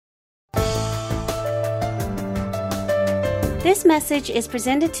This message is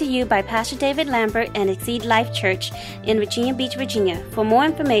presented to you by Pastor David Lambert and Exceed Life Church in Virginia Beach, Virginia. For more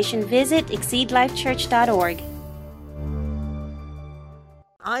information, visit exceedlifechurch.org.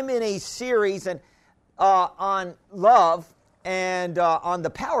 I'm in a series on love and on the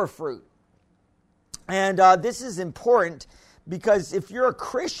power fruit. And this is important because if you're a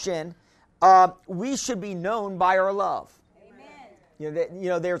Christian, we should be known by our love.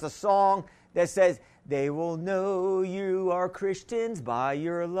 Amen. There's a song that says, "They will know you are Christians by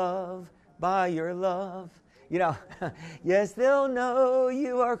your love, by your love." Yes, they'll know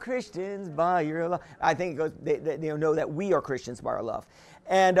you are Christians by your love. I think it goes, they'll know that we are Christians by our love.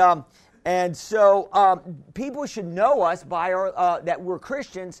 And so people should know us by our that we're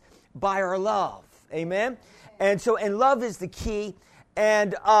Christians by our love. Amen. And love is the key.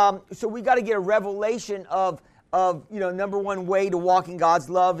 And so we got to get a revelation of number one way to walk in God's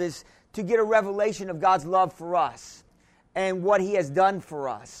love is to get a revelation of God's love for us and what He has done for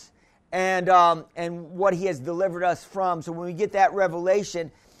us and what He has delivered us from. So when we get that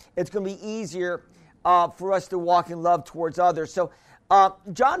revelation, it's going to be easier for us to walk in love towards others. So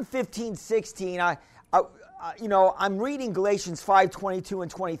John 15:16, I'm reading Galatians 5:22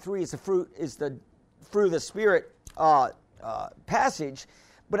 and 23. It's the fruit of the Spirit passage,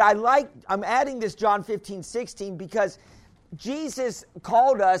 but I'm adding this John 15:16 because Jesus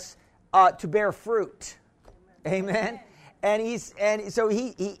called us to bear fruit. Amen. And so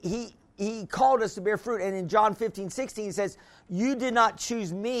he called us to bear fruit. And in John 15:16 he says, "You did not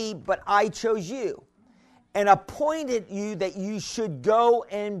choose me, but I chose you and appointed you that you should go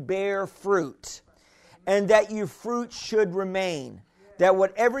and bear fruit, and that your fruit should remain, that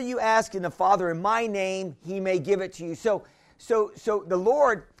whatever you ask in the Father in my name, He may give it to you." So the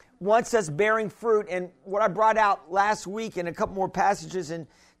Lord wants us bearing fruit. And what I brought out last week in a couple more passages in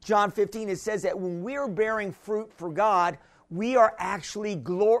John 15, it says that when we are bearing fruit for God, we are actually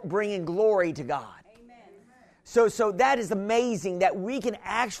bringing glory to God. Amen. So that is amazing that we can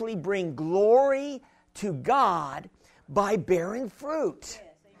actually bring glory to God by bearing fruit.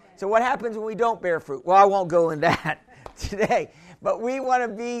 Yes, so what happens when we don't bear fruit? Well, I won't go into that today, but we want to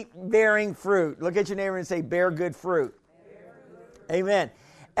be bearing fruit. Look at your neighbor and say, "Bear good fruit." Bear fruit. Amen.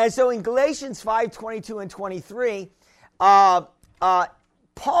 And so in Galatians 5:22 and 23,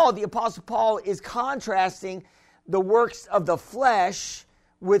 Paul, the Apostle Paul, is contrasting the works of the flesh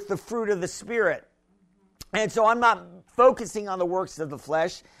with the fruit of the Spirit. And so I'm not focusing on the works of the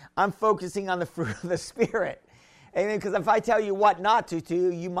flesh. I'm focusing on the fruit of the Spirit. Amen. Because if I tell you what not to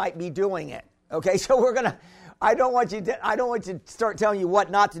do, you might be doing it. Okay, so I don't want you to start telling you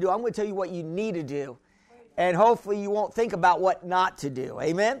what not to do. I'm going to tell you what you need to do. And hopefully you won't think about what not to do.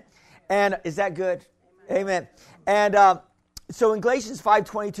 Amen. And is that good? Amen. And so in Galatians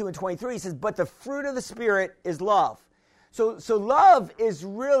 5:22 and 23, he says, "But the fruit of the Spirit is love." So love is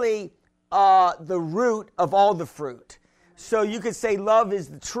really the root of all the fruit. So you could say love is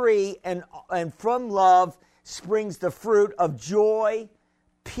the tree, and from love springs the fruit of joy,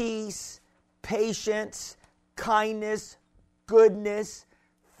 peace, patience, kindness, goodness,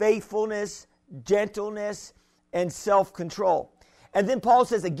 faithfulness, gentleness, and self-control. And then Paul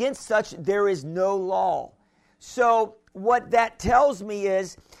says, "Against such there is no law." So what that tells me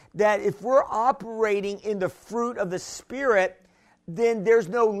is that if we're operating in the fruit of the Spirit, then there's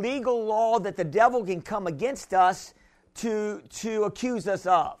no legal law that the devil can come against us to accuse us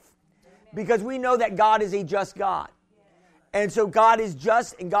of. Because we know that God is a just God. And so God is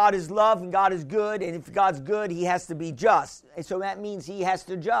just, and God is love, and God is good. And if God's good, He has to be just. And so that means He has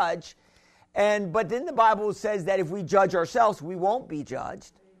to judge. But then the Bible says that if we judge ourselves, we won't be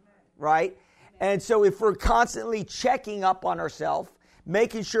judged. Right? And so if we're constantly checking up on ourselves,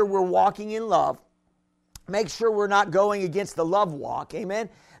 making sure we're walking in love, make sure we're not going against the love walk, amen,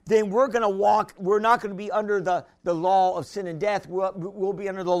 then we're going to walk, we're not going to be under the law of sin and death. We'll be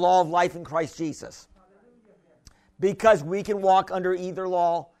under the law of life in Christ Jesus. Because we can walk under either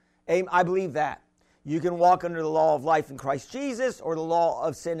law. I believe that. You can walk under the law of life in Christ Jesus or the law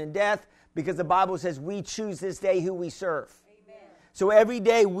of sin and death, because the Bible says we choose this day who we serve. So every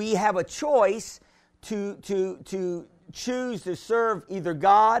day we have a choice to choose to serve either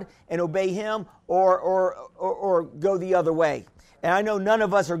God and obey Him or go the other way. And I know none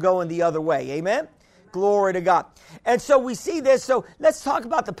of us are going the other way. Amen? Glory to God. And so we see this. So let's talk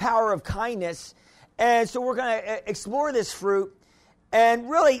about the power of kindness. And so we're going to explore this fruit. And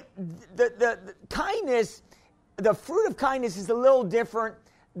really, the kindness, the fruit of kindness is a little different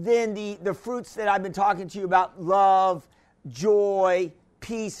than the fruits that I've been talking to you about: love, joy,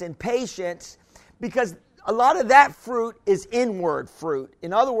 peace, and patience, because a lot of that fruit is inward fruit.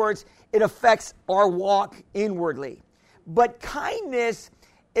 In other words, it affects our walk inwardly. But kindness,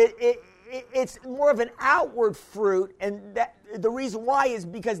 it's more of an outward fruit, and the reason why is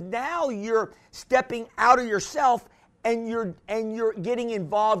because now you're stepping out of yourself and you're getting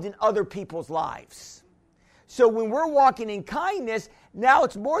involved in other people's lives. So when we're walking in kindness, now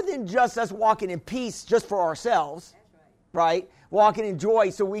it's more than just us walking in peace just for ourselves, right? Walking in joy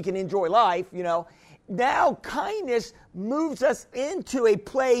so we can enjoy life, Now kindness moves us into a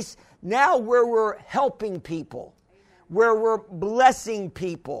place now where we're helping people, where we're blessing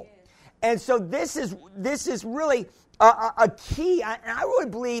people. And so this is really a key, and I really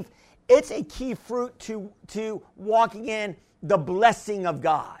believe it's a key fruit to walking in the blessing of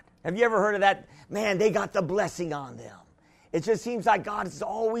God. Have you ever heard of that? Man, they got the blessing on them. It just seems like God is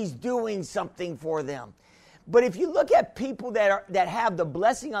always doing something for them. But if you look at people that have the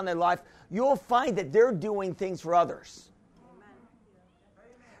blessing on their life, you'll find that they're doing things for others.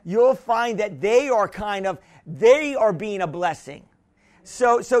 You'll find that they are being a blessing.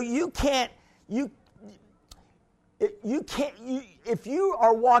 So you can't if you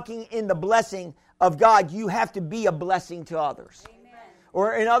are walking in the blessing of God, you have to be a blessing to others. Amen.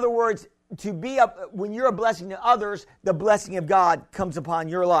 Or in other words, when you're a blessing to others, the blessing of God comes upon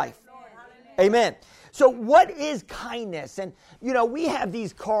your life. Amen. Amen. So what is kindness? And we have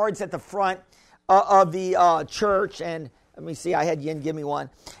these cards at the front of the church, and let me see, I had Yin give me one.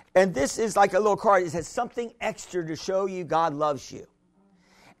 And this is like a little card. It says something extra to show you God loves you.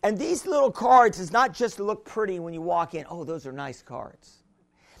 And these little cards is not just to look pretty when you walk in. Oh, those are nice cards.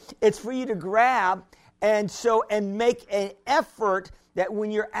 It's for you to grab and make an effort that when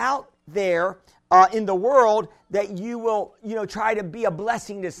you're out there in the world that you will, try to be a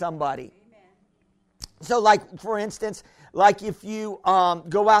blessing to somebody. Amen. So like, for instance, like if you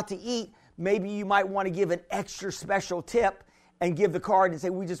go out to eat, maybe you might want to give an extra special tip and give the card and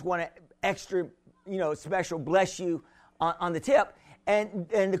say, we just want an extra, special bless you on the tip. And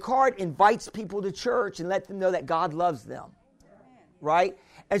the card invites people to church and let them know that God loves them. Right?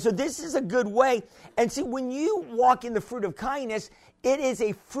 And so this is a good way. And see, when you walk in the fruit of kindness, it is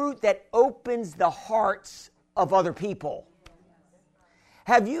a fruit that opens the hearts of other people.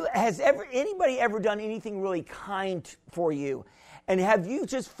 Has anybody ever done anything really kind for you? And have you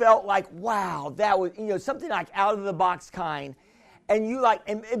just felt like, wow, that was, something like out of the box kind, and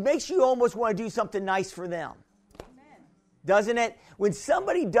and it makes you almost want to do something nice for them. Amen. Doesn't it? When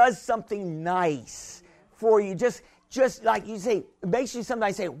somebody does something nice for you, just like you say, it makes you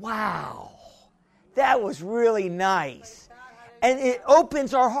sometimes say, wow, that was really nice. And it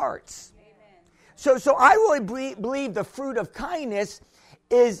opens our hearts. Amen. So I really believe the fruit of kindness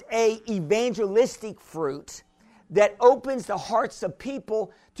is a evangelistic fruit that opens the hearts of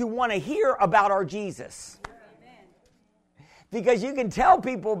people to want to hear about our Jesus. Amen. Because you can tell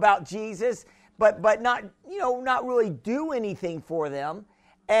people about Jesus, but not really do anything for them.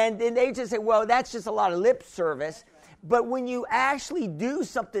 And then they just say, well, that's just a lot of lip service. But when you actually do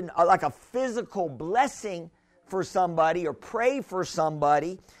something like a physical blessing for somebody or pray for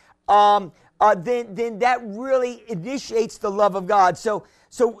somebody, then that really initiates the love of God. So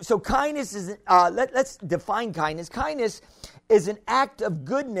kindness is, let's define kindness. Kindness is an act of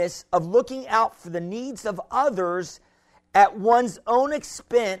goodness, of looking out for the needs of others at one's own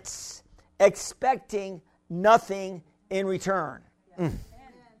expense, expecting nothing in return. Mm.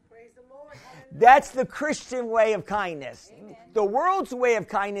 That's the Christian way of kindness. Amen. The world's way of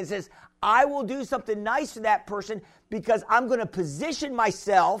kindness is, I will do something nice to that person because I'm going to position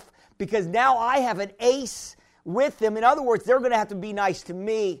myself, because now I have an ace with them. In other words, they're going to have to be nice to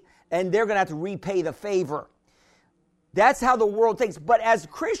me, and they're going to have to repay the favor. That's how the world thinks. But as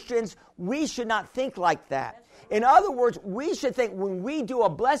Christians, we should not think like that. In other words, we should think when we do a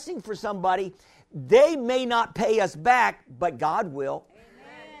blessing for somebody, they may not pay us back, but God will.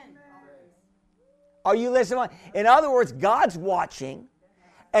 Amen. Are you listening? In other words, God's watching,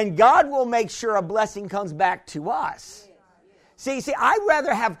 and God will make sure a blessing comes back to us. See, I'd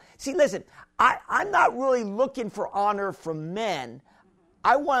rather listen, I'm not really looking for honor from men.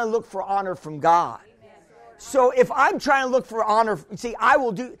 I want to look for honor from God. So if I'm trying to look for honor,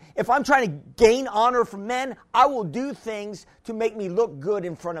 if I'm trying to gain honor from men, I will do things to make me look good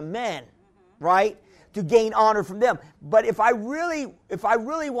in front of men, right? To gain honor from them. But if I really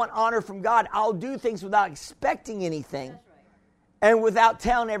want honor from God, I'll do things without expecting anything and without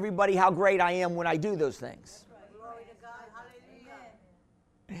telling everybody how great I am when I do those things.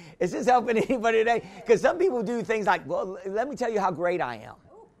 Is this helping anybody today? Because some people do things like, well, let me tell you how great I am.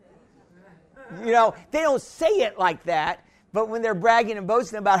 They don't say it like that, but when they're bragging and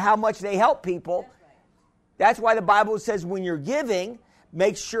boasting about how much they help people, that's why the Bible says when you're giving,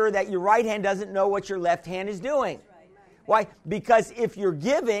 make sure that your right hand doesn't know what your left hand is doing. Why? Because if you're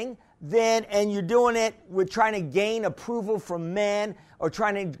giving, then, and you're doing it with trying to gain approval from men, or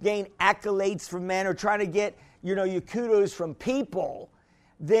trying to gain accolades from men, or trying to get, your kudos from people,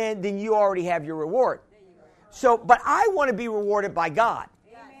 then you already have your reward. So, but I want to be rewarded by God.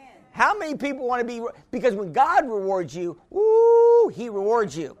 Amen. How many people want to be, because when God rewards you, He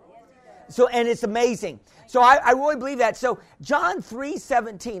rewards you. So, and it's amazing. So I really believe that. So John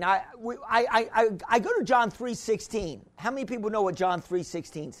 3:17, I go to John 3:16. How many people know what John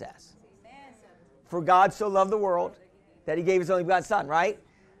 3:16 says? For God so loved the world that He gave His only begotten Son, right?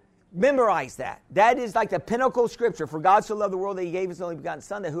 Memorize that. That is like the pinnacle scripture. For God so loved the world that He gave His only begotten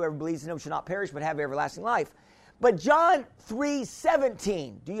Son, that whoever believes in Him shall not perish but have everlasting life. But John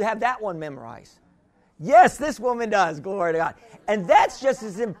 3:17, do you have that one memorized? Yes, this woman does. Glory to God. And that's just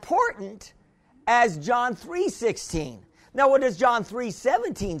as important as John 3:16. Now, what does John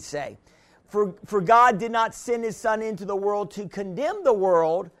 3:17 say? For God did not send His Son into the world to condemn the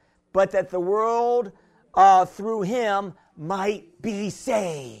world, but that the world through Him might be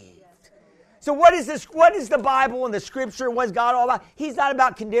saved. So what is this? What is the Bible and the Scripture? What is God all about? He's not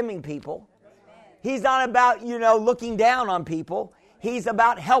about condemning people. He's not about, looking down on people. He's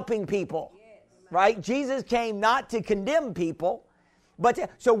about helping people. Right? Jesus came not to condemn people,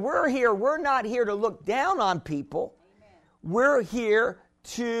 so we're here. We're not here to look down on people. We're here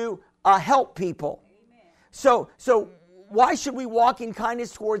to help people. So why should we walk in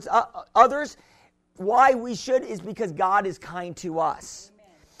kindness towards others? Why we should is because God is kind to us.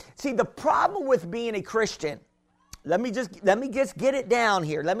 See, the problem with being a Christian, let me just get it down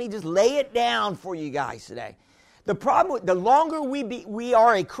here. Let me just lay it down for you guys today. The problem, the longer we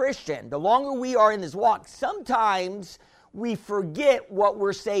are a Christian, the longer we are in this walk, sometimes we forget what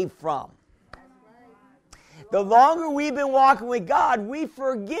we're saved from. The longer we've been walking with God, we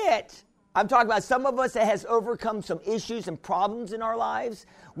forget. I'm talking about some of us that has overcome some issues and problems in our lives.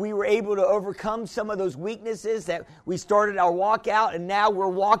 We were able to overcome some of those weaknesses that we started our walk out, and now we're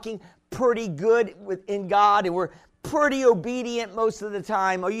walking pretty good in God, and we're pretty obedient most of the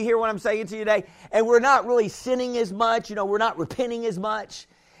time. Are you hearing what I'm saying to you today? And we're not really sinning as much. We're not repenting as much.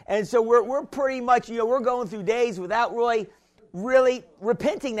 And so we're pretty much, we're going through days without really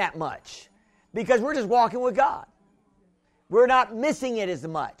repenting that much, because we're just walking with God. We're not missing it as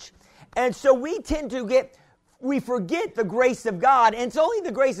much. And so we tend to we forget the grace of God, and it's only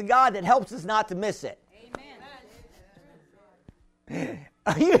the grace of God that helps us not to miss it. Amen.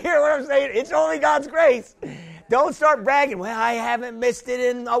 You hear what I'm saying? It's only God's grace. Don't start bragging. Well, I haven't missed it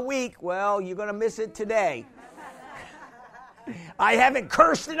in a week. Well, you're going to miss it today. I haven't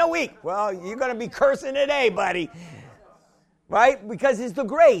cursed in a week. Well, you're going to be cursing today, buddy. Right? Because it's the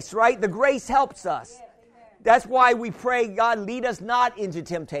grace, right? The grace helps us. That's why we pray, God, lead us not into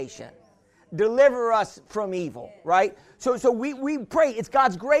temptation. Deliver us from evil, right? So we pray. It's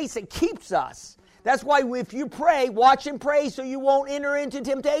God's grace that keeps us. That's why if you pray, watch and pray so you won't enter into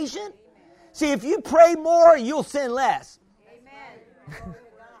temptation. See, if you pray more, you'll sin less. Amen.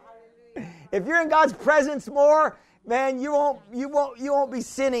 If you're in God's presence more, man, you won't be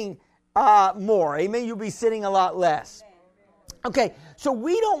sinning more. Amen. You'll be sinning a lot less. Okay, so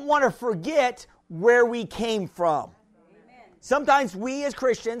we don't want to forget where we came from. Sometimes we as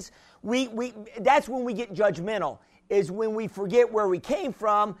Christians, that's when we get judgmental, is when we forget where we came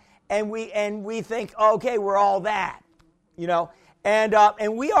from, and we think, okay, we're all that,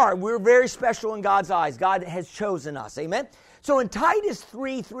 and we're very special in God's eyes. God has chosen us, amen. So in Titus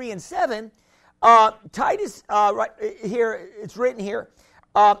 3:3 and 7, Titus right here, it's written here,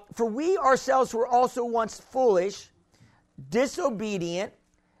 for we ourselves were also once foolish, disobedient,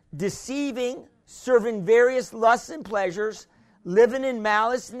 deceiving, serving various lusts and pleasures, living in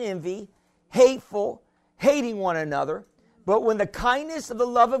malice and envy, hateful, hating one another. But when the kindness of the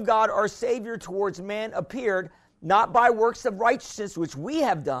love of God, our Savior towards man appeared, not by works of righteousness which we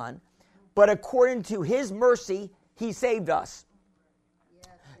have done, but according to His mercy, He saved us.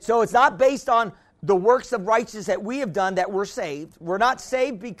 So it's not based on the works of righteousness that we have done that we're saved. We're not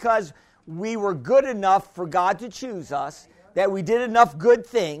saved because we were good enough for God to choose us, that we did enough good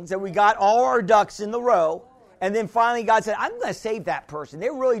things, that we got all our ducks in the row, and then finally God said, I'm going to save that person.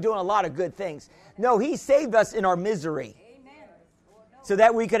 They're really doing a lot of good things. No, He saved us in our misery so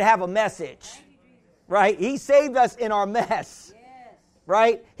that we could have a message, right? He saved us in our mess,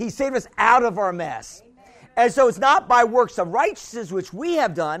 right? He saved us out of our mess. And so it's not by works of righteousness which we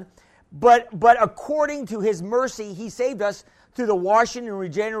have done, but according to His mercy, He saved us through the washing and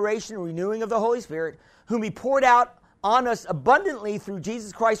regeneration and renewing of the Holy Spirit, whom He poured out on us abundantly through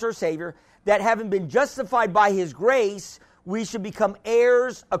Jesus Christ our Savior, that having been justified by His grace, we should become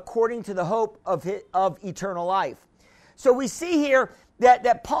heirs according to the hope of eternal life. So we see here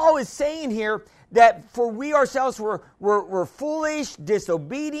that Paul is saying here that for we ourselves were foolish,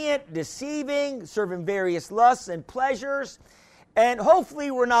 disobedient, deceiving, serving various lusts and pleasures. And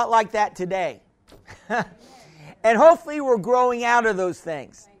hopefully we're not like that today. And hopefully we're growing out of those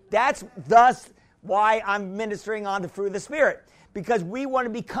things. That's thus why I'm ministering on the fruit of the Spirit. Because we want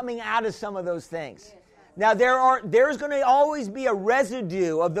to be coming out of some of those things. Now there's going to always be a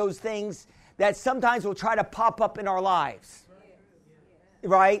residue of those things that sometimes will try to pop up in our lives.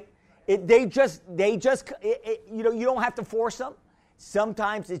 Right? You don't have to force them.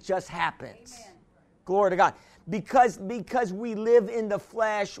 Sometimes it just happens. Amen. Glory to God. Because we live in the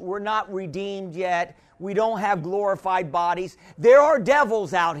flesh, we're not redeemed yet. We don't have glorified bodies. There are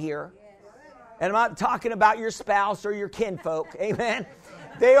devils out here. And I'm not talking about your spouse or your kinfolk. Amen.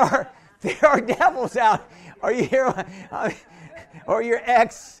 There are devils out. Are you here? Or your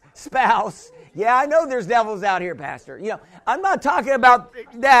ex-spouse. Yeah, I know there's devils out here, Pastor. I'm not talking about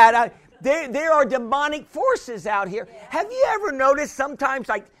that. There are demonic forces out here. Have you ever noticed sometimes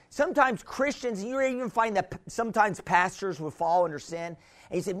Christians, you even find that sometimes pastors will fall under sin.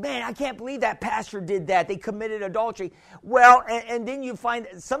 And you say, man, I can't believe that pastor did that. They committed adultery. Well, and then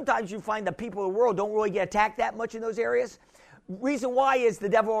sometimes you find that people in the world don't really get attacked that much in those areas. Reason why is the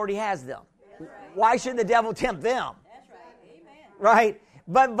devil already has them. Right. Why shouldn't the devil tempt them? That's right. Amen. Right?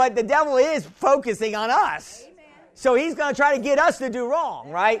 But the devil is focusing on us. Amen. So he's going to try to get us to do wrong,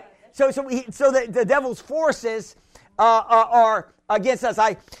 right? So the devil's forces are against us.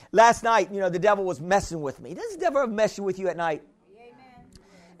 Last night, the devil was messing with me. Does the devil ever mess with you at night?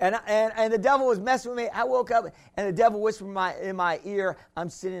 And the devil was messing with me. I woke up and the devil whispered in my ear, I'm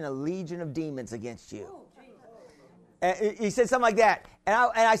sending a legion of demons against you. And he said something like that. And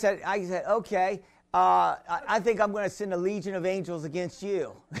I said, okay, I think I'm going to send a legion of angels against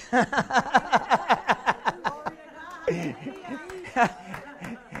you. and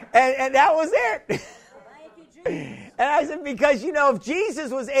that was it. And I said, because, if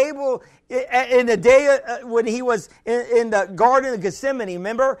Jesus was able, in the day when he was in the Garden of Gethsemane,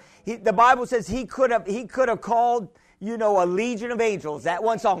 remember? The Bible says he could have called, a legion of angels, that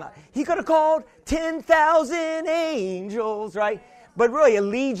one song. He could have called 10,000 angels, right? But really, a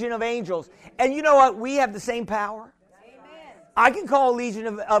legion of angels. And you know what? We have the same power. Amen. I can call a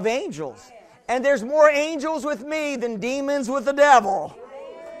legion of angels. Amen. And there's more angels with me than demons with the devil.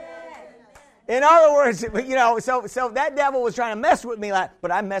 In other words, so that devil was trying to mess with me,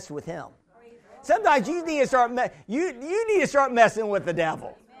 but I messed with him. Sometimes you need to start you need to start messing with the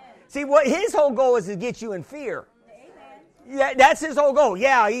devil. See, what his whole goal is to get you in fear. Yeah, that's his whole goal.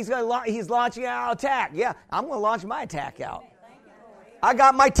 Yeah, he's launching out an attack. Yeah, I'm going to launch my attack out. I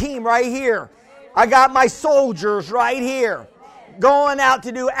got my team right here. I got my soldiers right here, going out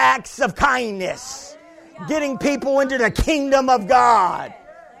to do acts of kindness, getting people into the kingdom of God.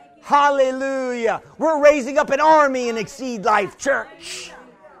 Hallelujah. We're raising up an army in Exceed Life Church.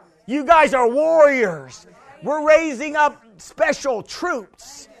 You guys are warriors. We're raising up special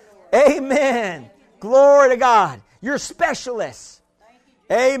troops. Amen. Glory to God. You're specialists.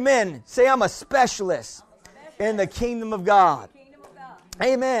 Amen. Say, I'm a specialist in the kingdom of God.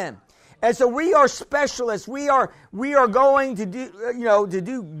 Amen. And so we are specialists. We are going to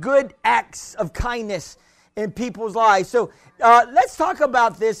do good acts of kindness in people's lives. So let's talk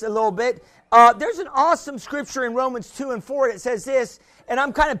about this a little bit. There's an awesome scripture in Romans 2:4 that says this, and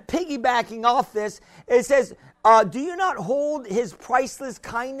I'm kind of piggybacking off this. It says, do you not hold his priceless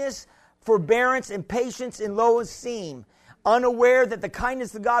kindness, forbearance, and patience in low esteem, unaware that the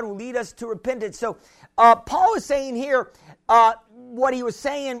kindness of God will lead us to repentance? So Paul is saying here, what he was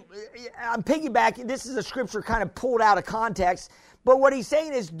saying, I'm piggybacking, this is a scripture kind of pulled out of context, but what he's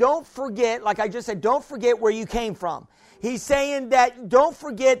saying is don't forget, like I just said, don't forget where you came from. He's saying that don't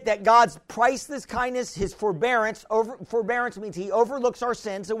forget that God's priceless kindness, his forbearance, forbearance means he overlooks our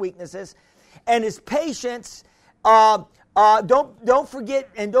sins and weaknesses, and his patience, don't forget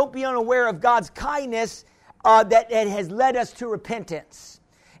and don't be unaware of God's kindness that has led us to repentance.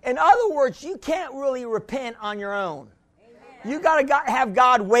 In other words, you can't really repent on your own. You got to have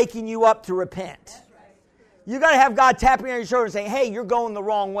God waking you up to repent. You got to have God tapping on your shoulder and saying, hey, you're going the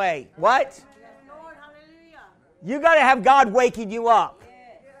wrong way. What? You got to have God waking you up.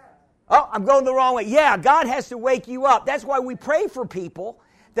 Oh, I'm going the wrong way. Yeah, God has to wake you up. That's why we pray for people,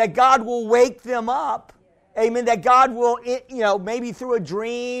 that God will wake them up. Amen. That God will, maybe through a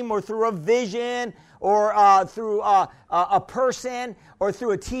dream or through a vision or through a person or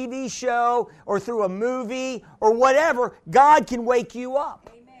through a TV show or through a movie or whatever, God can wake you up.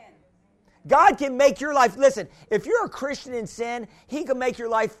 Amen. God can make your life, listen, if you're a Christian in sin, he can make your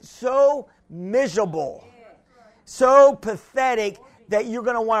life so miserable. so pathetic that you're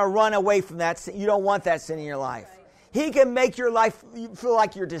going to want to run away from that sin. You don't want that sin in your life. He can make your life feel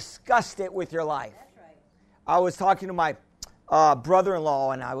like you're disgusted with your life. I was talking to my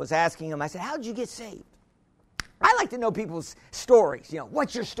brother-in-law, and I was asking him, I said, how'd you get saved? I like to know people's stories.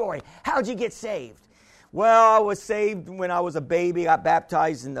 What's your story? How'd you get saved? Well, I was saved when I was a baby. I got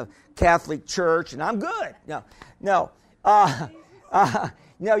baptized in the Catholic Church, and I'm good. No.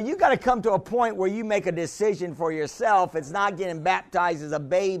 You got to come to a point where you make a decision for yourself. It's not getting baptized as a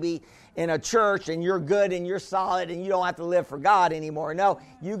baby in a church, and you're good and you're solid, and you don't have to live for God anymore. No,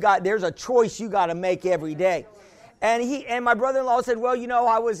 there's a choice you got to make every day. And my brother-in-law said, well,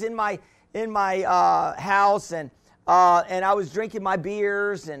 I was in my house, and I was drinking my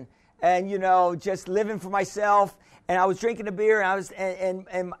beers and just living for myself. And I was drinking a beer, and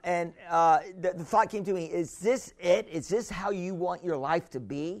the thought came to me: is this it? Is this how you want your life to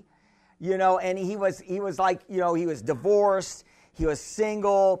be? And he was like, he was divorced, he was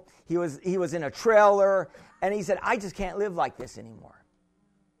single, he was in a trailer, and he said, I just can't live like this anymore.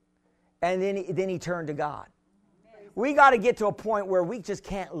 And then he turned to God. We got to get to a point where we just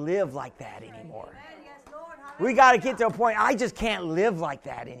can't live like that anymore. We got to get to a point, I just can't live like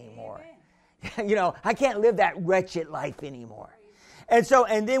that anymore. I can't live that wretched life anymore. And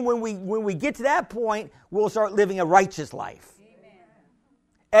then when we get to that point, we'll start living a righteous life.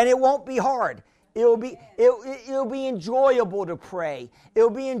 And it won't be hard. It'll be enjoyable to pray. It'll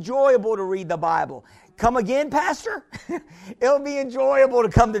be enjoyable to read the Bible. Come again, Pastor? It'll be enjoyable to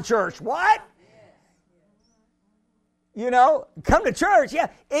come to church. What? Come to church. Yeah,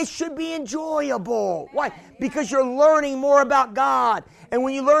 it should be enjoyable. Why? Because you're learning more about God. And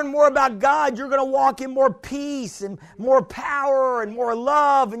when you learn more about God, you're going to walk in more peace and more power and more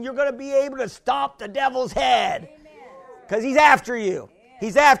love. And you're going to be able to stomp the devil's head. Because he's after you.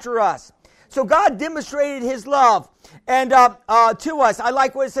 He's after us. So God demonstrated his love and to us. I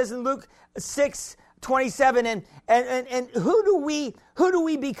like what it says in Luke 6:27. And who do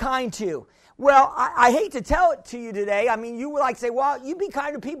we be kind to? Well, I hate to tell it to you today. I mean, you would like to say, well, you be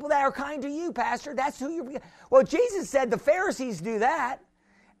kind to people that are kind to you, Pastor. That's who you're... Well, Jesus said the Pharisees do that.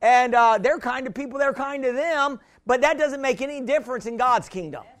 And they're kind to people that are kind to them. But that doesn't make any difference in God's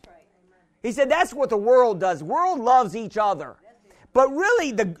kingdom. That's right. He said that's what the world does. The world loves each other. But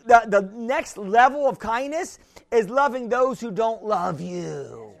really, the next level of kindness is loving those who don't love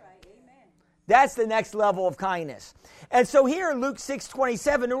you. That's the next level of kindness. And so here in Luke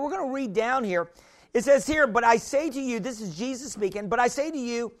 6:27, and we're going to read down here, it says here, but I say to you, this is Jesus speaking, but I say to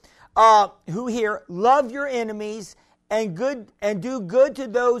you who hear, love your enemies and do good to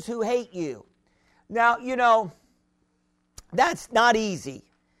those who hate you. Now, that's not easy,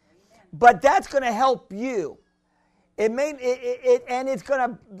 but that's going to help you. And it's going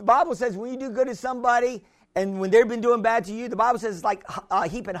to, the Bible says when you do good to somebody and when they've been doing bad to you, the Bible says it's like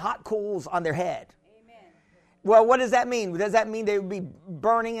heaping hot coals on their head. Well, what does that mean? Does that mean they would be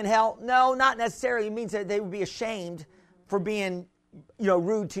burning in hell? No, not necessarily. It means that they would be ashamed for being,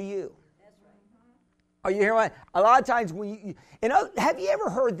 rude to you. That's right. Are you hearing what? A lot of times when have you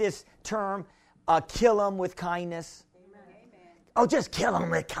ever heard this term, kill them with kindness? Amen. Oh, just kill them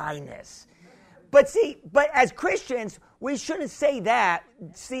with kindness. But as Christians, we shouldn't say that,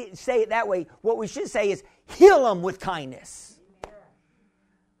 say it that way. What we should say is heal them with kindness.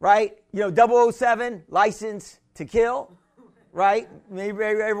 Right? 007, License to Kill, right? Maybe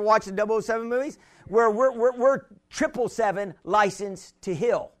you ever watched the 007 movies? Where we're 777, License to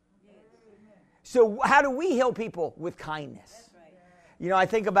Heal. So how do we heal people? With kindness. I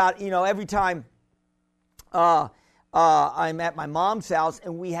think about, every time I'm at my mom's house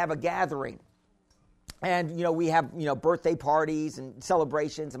and we have a gathering. And, we have, birthday parties and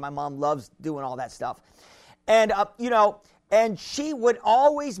celebrations, and my mom loves doing all that stuff. And, and she would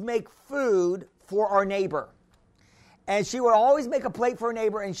always make food for our neighbor. And she would always make a plate for her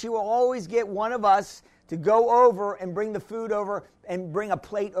neighbor, and she would always get one of us to go over and bring the food over and bring a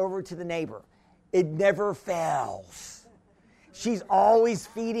plate over to the neighbor. It never fails. She's always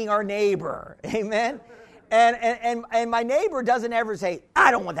feeding our neighbor. Amen? And my neighbor doesn't ever say,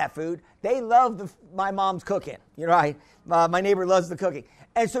 I don't want that food. They love my mom's cooking. My neighbor loves the cooking.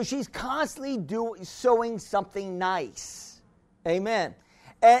 And so she's constantly sowing something nice. Amen.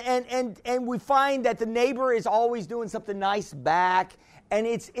 And we find that the neighbor is always doing something nice back. And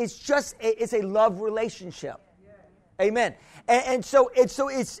it's a love relationship. Amen. And so it's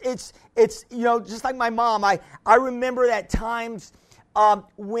just like my mom. I remember at times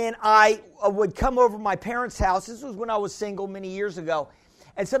when I would come over to my parents' house. This was when I was single many years ago.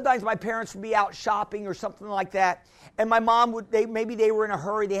 And sometimes my parents would be out shopping or something like that. And my mom maybe they were in a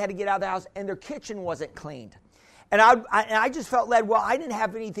hurry. They had to get out of the house and their kitchen wasn't cleaned. And I just felt led, well, I didn't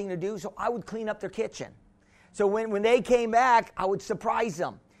have anything to do, so I would clean up their kitchen. So when they came back, I would surprise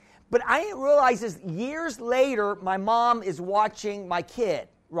them. But I didn't realize this. Years later, my mom is watching my kid,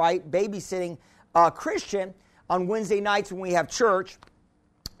 right, babysitting Christian on Wednesday nights when we have church.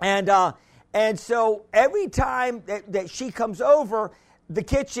 And so every time that she comes over, the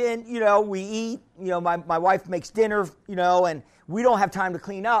kitchen, we eat, my wife makes dinner, and we don't have time to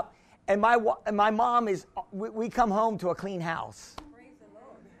clean up. And my mom we come home to a clean house. Praise the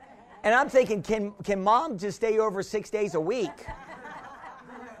Lord. And I'm thinking, can mom just stay over 6 days a week?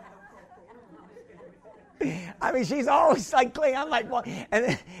 I mean, she's always like clean. I'm like, well,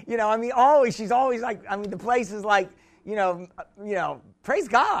 and always, she's always like, the place is like, praise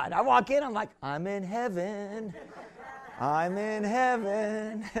God. I walk in, I'm like, I'm in heaven. I'm in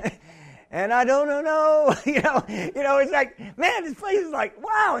heaven. And I don't know, it's like, man, this place is like,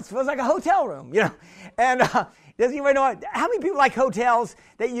 wow, it feels like a hotel room, And doesn't anybody know how many people like hotels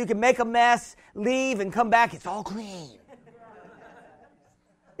that you can make a mess, leave, and come back, it's all clean?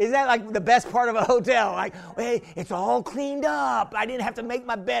 Isn't that like the best part of a hotel? Like, hey, it's all cleaned up. I didn't have to make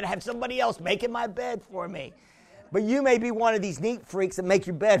my bed. I have somebody else making my bed for me. But you may be one of these neat freaks that make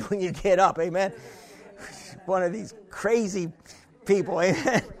your bed when you get up, amen? One of these crazy people,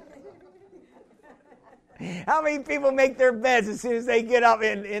 amen? How many people make their beds as soon as they get up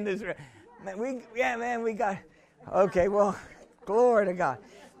in this room? We got... Okay, well, glory to God.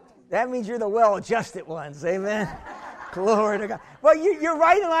 That means you're the well-adjusted ones, amen? Glory to God. Well, you're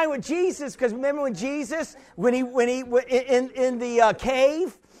right in line with Jesus, because remember when Jesus, when he in the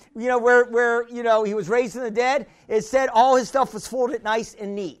cave, where he was raised from the dead, it said all his stuff was folded nice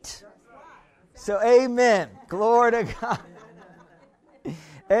and neat. So, amen. Glory to God.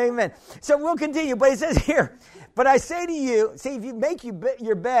 Amen. So we'll continue, but it says here, but I say to you, see, if you make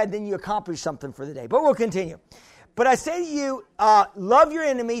your bed, then you accomplish something for the day. But we'll continue. But I say to you, love your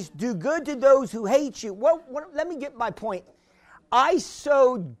enemies, do good to those who hate you. Well, let me get my point. I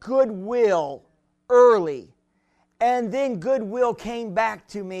sowed goodwill early, and then goodwill came back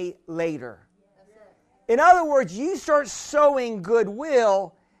to me later. In other words, you start sowing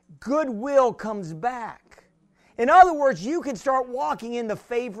goodwill, goodwill comes back. In other words, you can start walking in the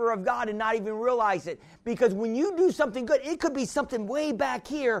favor of God and not even realize it. Because when you do something good, it could be something way back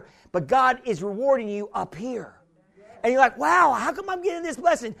here, but God is rewarding you up here. And you're like, wow, how come I'm getting this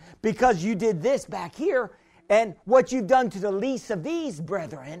blessing? Because you did this back here, and what you've done to the least of these,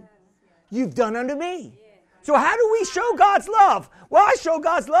 brethren, you've done unto me. So how do we show God's love? Well, I show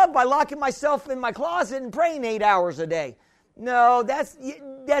God's love by locking myself in my closet and praying 8 hours a day. No,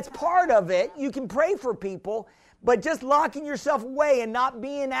 that's part of it. You can pray for people, but just locking yourself away and not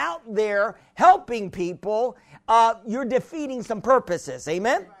being out there helping people, you're defeating some purposes.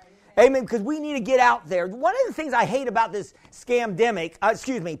 Amen? Amen, because we need to get out there. One of the things I hate about this pandemic, one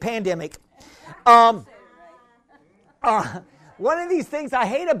of these things I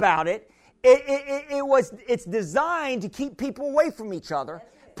hate about it's designed to keep people away from each other,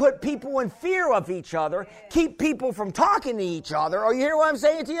 put people in fear of each other, keep people from talking to each other. Oh, you hear what I'm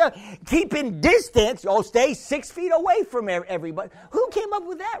saying to you? Keeping distance. Oh, stay 6 feet away from everybody. Who came up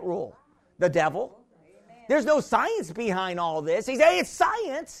with that rule? The devil. There's no science behind all this. He says, hey, it's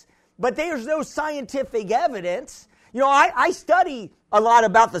science, but there's no scientific evidence. I study a lot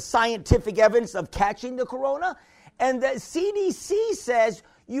about the scientific evidence of catching the corona, and the CDC says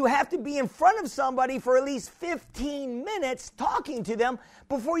you have to be in front of somebody for at least 15 minutes talking to them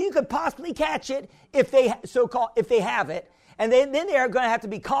before you could possibly catch it if they have it. And then they're going to have to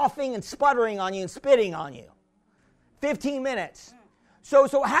be coughing and sputtering on you and spitting on you. 15 minutes.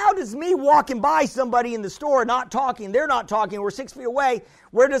 So how does me walking by somebody in the store not talking, they're not talking, we're 6 feet away,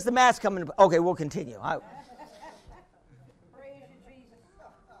 where does the mask come in? Okay, we'll continue.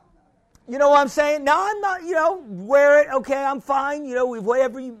 You know what I'm saying? Now I'm not, wear it, okay, I'm fine,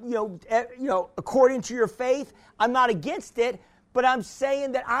 whatever, according to your faith. I'm not against it, but I'm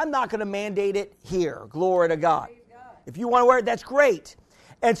saying that I'm not going to mandate it here. Glory to God. If you want to wear it, that's great.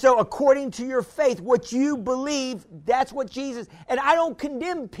 And so according to your faith, what you believe, that's what Jesus, and I don't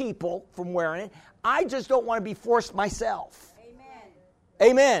condemn people from wearing it. I just don't want to be forced myself.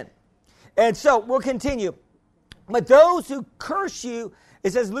 Amen. And so we'll continue. But those who curse you,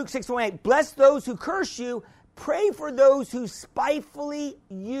 it says Luke 6:28, bless those who curse you, pray for those who spitefully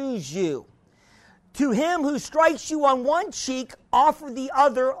use you. To him who strikes you on one cheek, offer the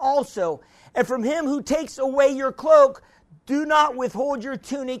other also. And from him who takes away your cloak, do not withhold your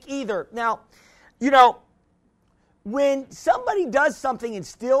tunic either. Now, when somebody does something and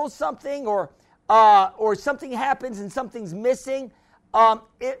steals something or something happens and something's missing,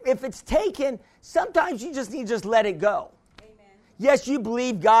 if it's taken, sometimes you just need to just let it go. Amen. Yes, you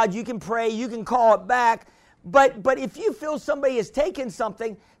believe God, you can pray, you can call it back, but if you feel somebody has taken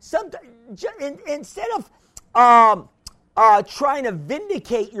something, instead of trying to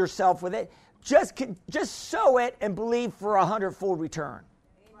vindicate yourself with it, just sow it and believe for 100-fold return.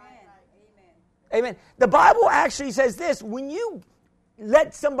 Amen. The Bible actually says this: when you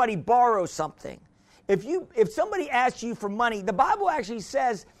let somebody borrow something, if somebody asks you for money, the Bible actually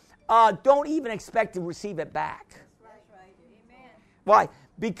says, don't even expect to receive it back. That's right. Amen. Why?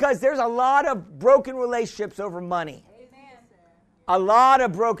 Because there's a lot of broken relationships over money. Amen. A lot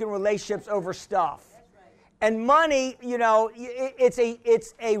of broken relationships over stuff. That's right. And money, it's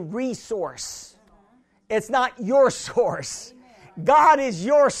a resource. It's not your source. Amen. God is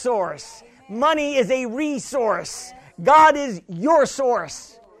your source. Money is a resource. God is your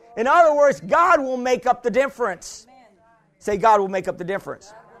source. In other words, God will make up the difference. Say, God will make up the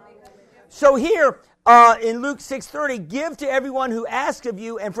difference. So here in Luke 6:30, give to everyone who asks of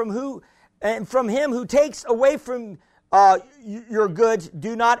you, and from him who takes away from your goods,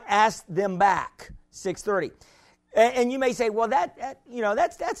 do not ask them back. 6:30. And you may say, well,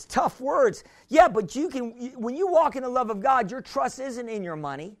 that's tough words. Yeah, but when you walk in the love of God, your trust isn't in your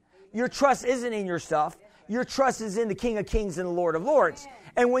money. Your trust isn't in your stuff. Your trust is in the King of Kings and the Lord of Lords.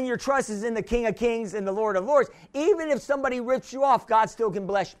 And when your trust is in the King of Kings and the Lord of Lords, even if somebody rips you off, God still can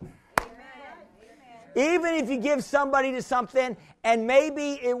bless you. Amen. Even if you give somebody to something, and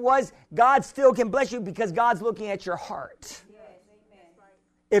maybe it was, God still can bless you because God's looking at your heart.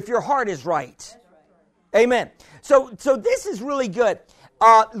 If your heart is right. Amen. So this is really good.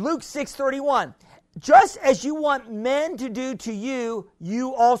 Luke 6:31. Just as you want men to do to you,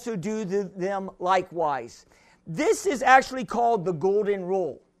 you also do to them likewise. This is actually called the golden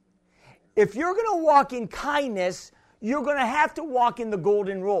rule. If you're going to walk in kindness, you're going to have to walk in the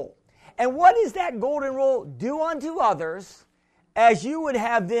golden rule. And what is that golden rule? Do unto others as you would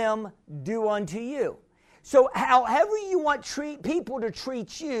have them do unto you. So however you want people to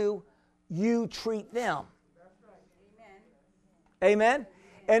treat you, you treat them. Amen?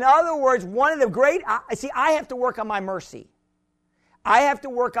 In other words, one of the great, I have to work on my mercy. I have to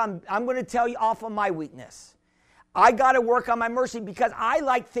work on, I'm going to tell you off of my weakness. I got to work on my mercy because I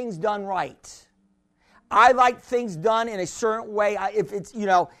like things done right. I like things done in a certain way.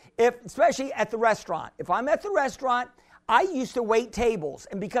 Especially at the restaurant. If I'm at the restaurant, I used to wait tables.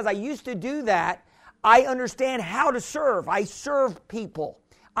 And because I used to do that, I understand how to serve. I serve people.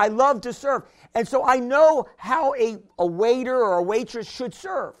 I love to serve. And so I know how a waiter or a waitress should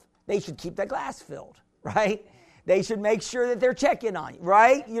serve. They should keep that glass filled, right? They should make sure that they're checking on you,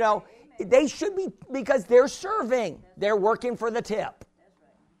 right? They should be, because they're serving. They're working for the tip,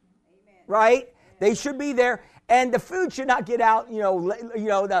 right? They should be there. And the food should not get out, the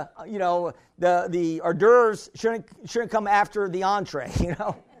hors d'oeuvres shouldn't come after the entree,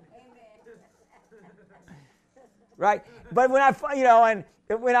 right? But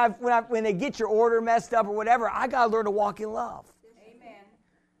when they get your order messed up or whatever, I got to learn to walk in love. Amen.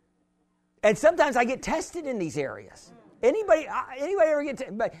 And sometimes I get tested in these areas. Anybody ever get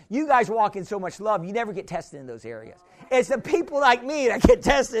tested? But you guys walk in so much love, you never get tested in those areas. It's the people like me that get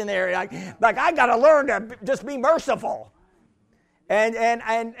tested in there. Like I got to learn to just be merciful. And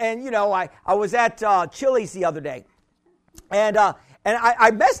I was at Chili's the other day, and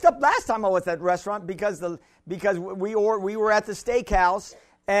I messed up last time I was at the restaurant because we were at the steakhouse,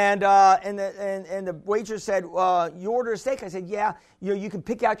 and the waitress said, "You order a steak?" I said, "Yeah. You can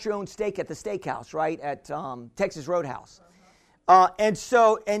pick out your own steak at the steakhouse, right, at Texas Roadhouse." And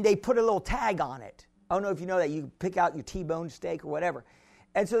they put a little tag on it. I don't know if you know that. You pick out your T-bone steak or whatever.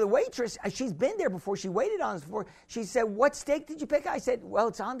 And so the waitress, she's been there before. She waited on us before. She said, "What steak did you pick?" I said, "Well,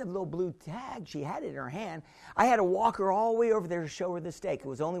 it's on the little blue tag." She had it in her hand. I had to walk her all the way over there to show her the steak. It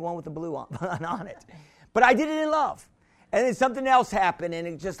was the only one with the blue on it. But I did it in love. And then something else happened, and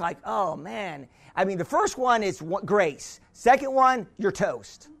it's just like, oh, man. I mean, the first one is grace. Second one, you're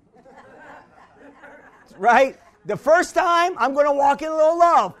toast. Right? The first time, I'm going to walk in a little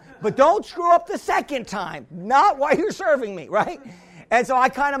love. But don't screw up the second time. Not while you're serving me, right? And so I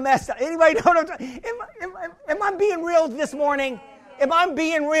kind of messed up. Anybody know what I'm talking? Am I being real this morning? Am I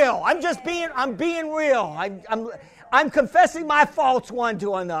being real? I'm being real. I'm confessing my faults one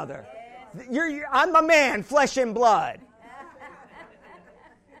to another. I'm a man, flesh and blood.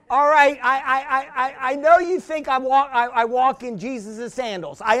 All right, I know you think I walk in Jesus'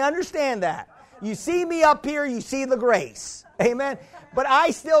 sandals. I understand that. You see me up here, you see the grace. Amen. But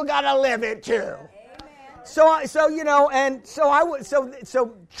I still got to live it too. So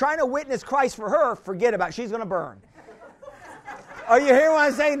trying to witness Christ for her, forget about it. She's going to burn. Are you hearing what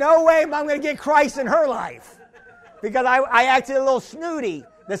I'm saying? No way am I going to get Christ in her life. Because I acted a little snooty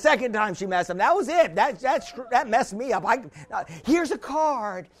the second time she messed up. That was it. That messed me up. Here's a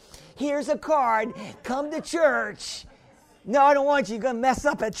card. Here's a card. Come to church. No, I don't want you. You're going to mess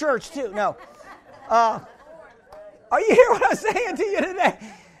up at church too. No. Are you hearing what I'm saying to you today?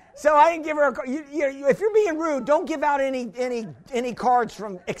 So I didn't give her a card. If you're being rude, don't give out any cards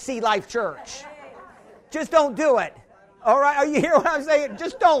from Exceed Life Church. Just don't do it. All right? Are you hearing what I'm saying?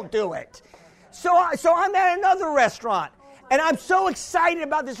 Just don't do it. So I'm at another restaurant, and I'm so excited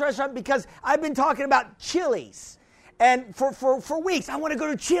about this restaurant because I've been talking about Chili's, and for weeks I want to go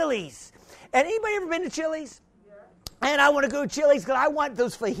to Chili's. And anybody ever been to Chili's? And I want to go to Chili's because I want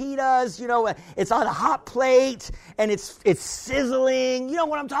those fajitas. You know, it's on a hot plate and it's sizzling. You know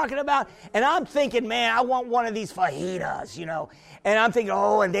what I'm talking about? And I'm thinking, man, I want one of these fajitas. You know, and I'm thinking,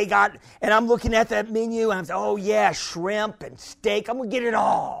 and I'm looking at that menu and I'm saying, oh yeah, shrimp and steak. I'm gonna get it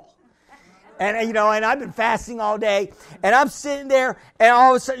all. And and I've been fasting all day, and I'm sitting there, and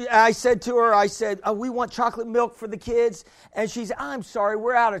all of a sudden I said to her, oh, we want chocolate milk for the kids. And she said, I'm sorry,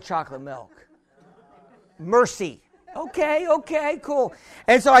 we're out of chocolate milk. Mercy. Okay, cool.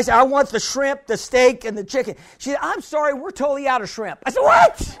 And so I said, I want the shrimp, the steak, and the chicken. She said, I'm sorry, we're totally out of shrimp. I said,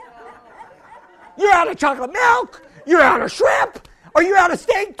 what? You're out of chocolate milk? You're out of shrimp? Are you out of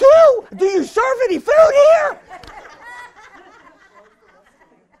steak too? Do you serve any food here?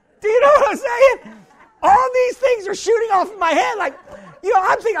 Do you know what I'm saying? All these things are shooting off in my head. Like,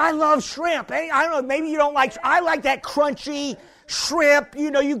 I'm thinking, I love shrimp. I don't know, maybe you don't like, I like that crunchy shrimp.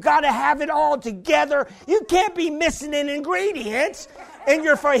 You got to have it all together. You can't be missing an ingredient in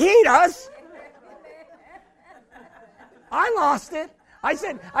your fajitas. I lost it. I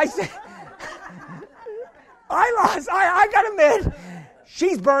said, I got to admit,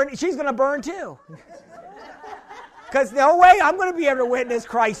 she's going to burn too. Because no way I'm going to be able to witness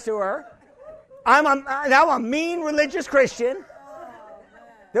Christ to her. Now I'm a mean religious Christian.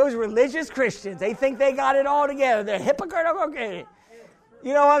 Those religious Christians, they think they got it all together. They're hypocritical. Okay.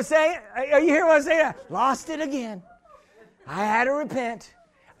 You know what I'm saying? Are you hearing what I'm saying? Lost it again. I had to repent.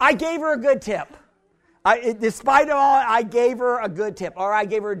 I gave her a good tip. Despite it all, I gave her a good tip. Or I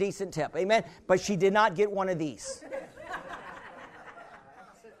gave her a decent tip. Amen? But she did not get one of these.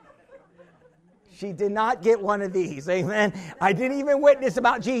 She did not get one of these. Amen. I didn't even witness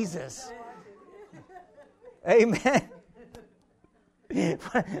about Jesus. Amen.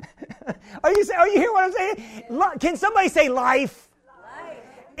 Are you hearing what I'm saying? Can somebody say life?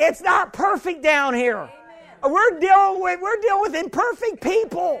 It's not perfect down here. We're dealing with imperfect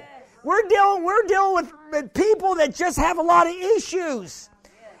people. We're dealing with people that just have a lot of issues.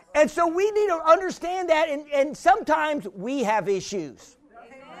 And so we need to understand that, and sometimes we have issues.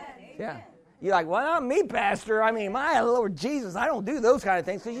 Yeah. You're like, well, not me, Pastor. I mean, my Lord Jesus, I don't do those kind of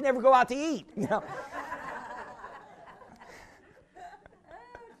things because you never go out to eat. You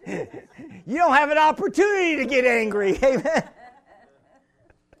don't have an opportunity to get angry. Amen.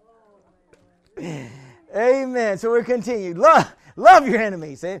 Amen. So we're continuing. Love your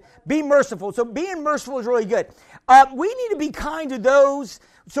enemies. Be merciful. So being merciful is really good. We need to be kind to those.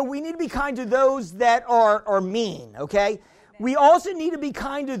 So we need to be kind to those that are mean. Okay. We also need to be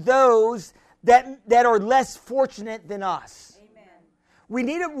kind to those that are less fortunate than us. Amen. We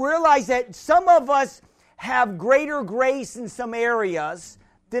need to realize that some of us have greater grace in some areas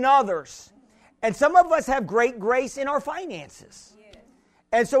than others. And some of us have great grace in our finances. Yes.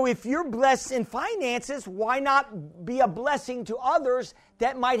 And so if you're blessed in finances, why not be a blessing to others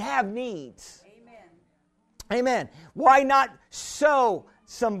that might have needs? Amen. Amen. Why not sow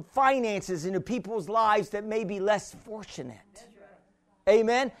some finances into people's lives that may be less fortunate? Right.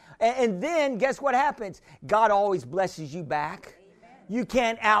 Amen. And then guess what happens? God always blesses you back. Amen. You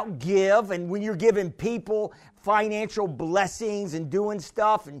can't outgive. And when you're giving people financial blessings and doing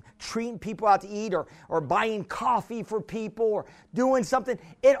stuff and treating people out to eat or buying coffee for people or doing something,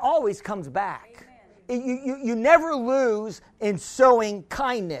 it always comes back. You never lose in sowing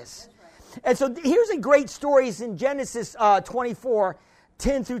kindness. Right. And so here's a great story. It's in Genesis 24,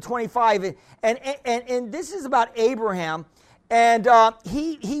 10 through 25. And this is about Abraham. And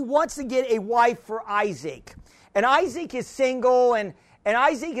he wants to get a wife for Isaac. And Isaac is single, and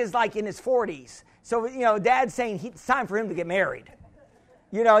Isaac is like in his 40s. So, Dad's saying it's time for him to get married.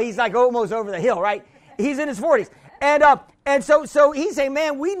 He's like almost over the hill, right? He's in his 40s. And so he's saying,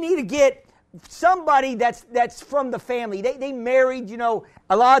 man, we need to get somebody that's from the family. They married, a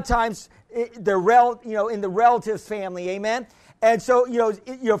lot of times in the relative's family, amen? And so,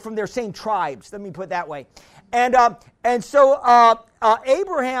 from their same tribes, let me put it that way. And so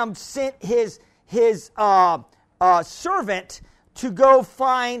Abraham sent his servant to go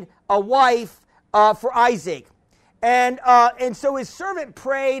find a wife for Isaac. And so his servant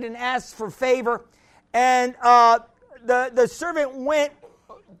prayed and asked for favor. And the servant went,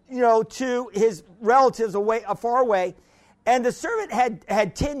 to his relatives far away. And the servant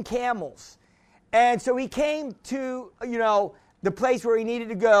had 10 camels. And so he came to, the place where he needed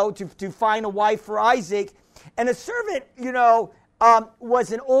to go to find a wife for Isaac. And the servant,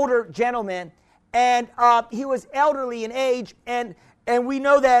 was an older gentleman. And he was elderly in age. And we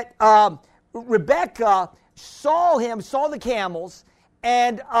know that Rebecca saw the camels,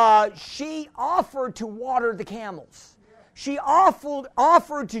 and she offered to water the camels. She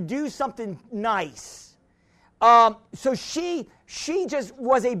offered to do something nice. So she just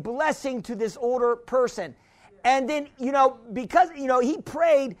was a blessing to this older person. And then, because, he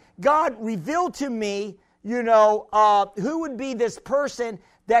prayed, God revealed to me, who would be this person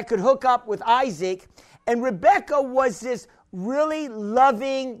that could hook up with Isaac. And Rebecca was this really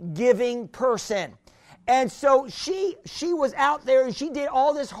loving, giving person. And so she was out there and she did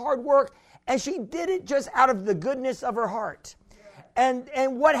all this hard work, and she did it just out of the goodness of her heart. And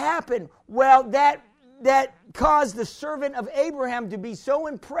what happened? Well, that caused the servant of Abraham to be so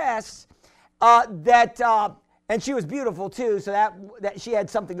impressed and she was beautiful too, so that she had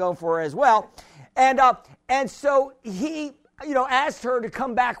something going for her as well. And so he, asked her to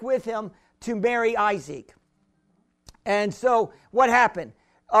come back with him to marry Isaac. And so what happened?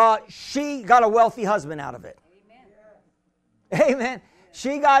 She got a wealthy husband out of it. Amen. Amen.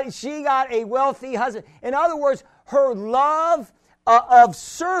 She got a wealthy husband. In other words, her love of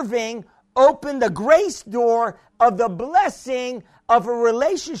serving opened the grace door of the blessing of a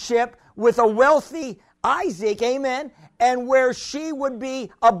relationship with a wealthy Isaac. Amen. And where she would be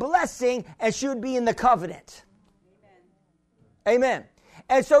a blessing and she would be in the covenant. Amen. Amen.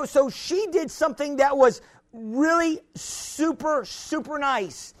 And so she did something that was really super, super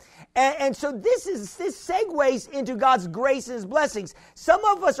nice. And so this segues into God's grace and His blessings. Some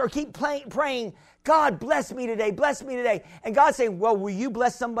of us are keep praying, God, bless me today, bless me today. And God's saying, well, will you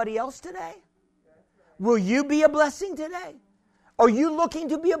bless somebody else today? Will you be a blessing today? Are you looking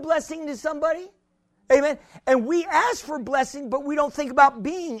to be a blessing to somebody? Amen. And we ask for blessing, but we don't think about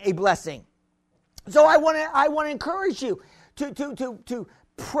being a blessing. So I want to encourage you to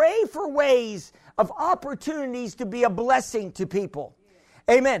pray for ways of opportunities to be a blessing to people.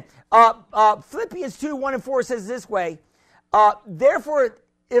 Amen. Philippians 2:1-4 says this way, therefore,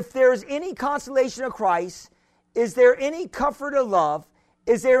 if there is any consolation of Christ, is there any comfort of love,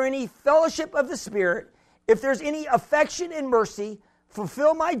 is there any fellowship of the Spirit, if there's any affection and mercy,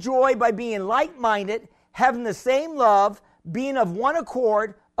 fulfill my joy by being like-minded, having the same love, being of one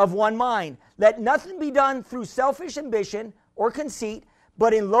accord, of one mind. Let nothing be done through selfish ambition or conceit,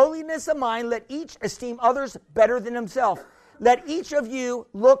 but in lowliness of mind, let each esteem others better than himself. Let each of you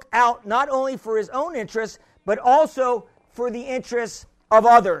look out not only for his own interests, but also for the interests of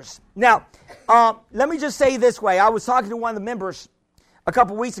others. Now, let me just say this way. I was talking to one of the members a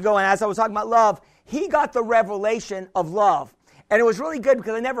couple weeks ago, and as I was talking about love, he got the revelation of love. And it was really good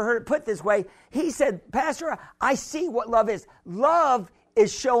because I never heard it put this way. He said, Pastor, I see what love is. Love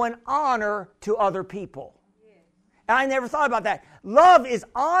is showing honor to other people. And I never thought about that. Love is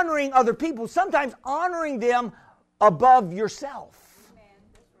honoring other people, sometimes honoring them above yourself. Amen.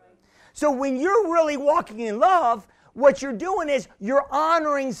 That's right. So when you're really walking in love, what you're doing is you're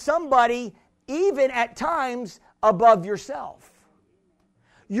honoring somebody even at times above yourself.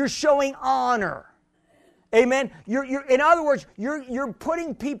 You're showing honor. Amen. You're in other words, you're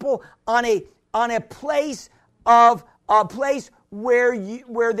putting people on a place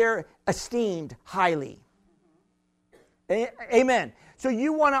where they're esteemed highly. Amen. So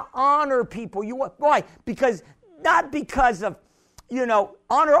you want to honor people. Why? Not because of,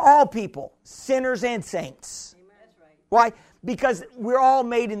 honor all people, sinners and saints. Amen. That's right. Why? Because we're all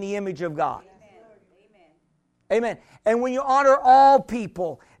made in the image of God. Amen. Amen. And when you honor all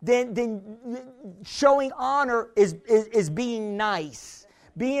people, then showing honor is being nice.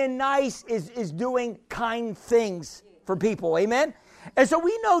 Being nice is doing kind things for people. Amen. And so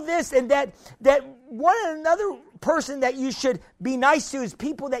we know this, and that another person that you should be nice to is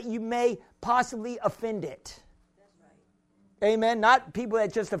people that you may possibly offend it. That's right. Amen. Not people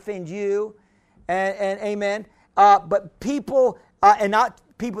that just offend you, and amen. But people, and not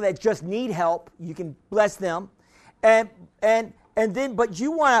people that just need help. You can bless them, and then, but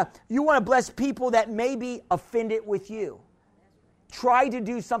you want to bless people that may be offended with you. Try to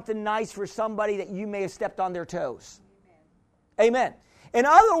do something nice for somebody that you may have stepped on their toes. Amen. In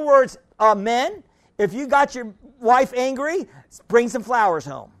other words, men, if you got your wife angry, bring some flowers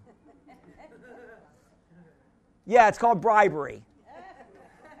home. Yeah, it's called bribery.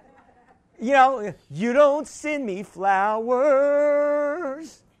 You know, you don't send me flowers.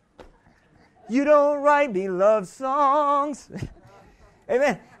 You don't write me love songs.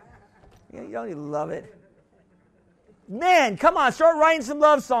 Amen. You don't even love it. Man, come on, start writing some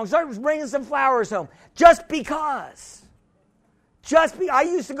love songs. Start bringing some flowers home. Just because. I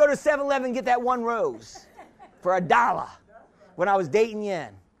used to go to 7-Eleven and get that one rose for $1 when I was dating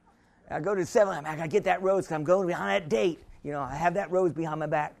Yen. I go to 7-Eleven, I got to get that rose because I'm going behind that date. You know, I have that rose behind my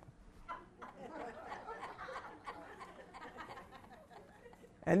back.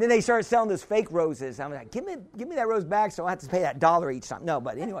 And then they started selling those fake roses. I'm like, give me that rose back so I have to pay that $1 each time. No,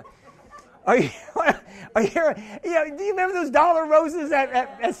 but anyway. Do you remember those dollar roses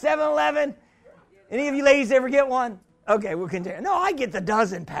at 7-Eleven? Any of you ladies ever get one? Okay, we'll continue. No, I get the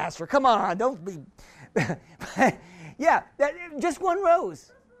dozen, Pastor. Come on, don't be. Yeah, just one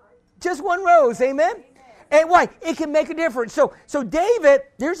rose. Just one rose, amen? And why? It can make a difference. So David,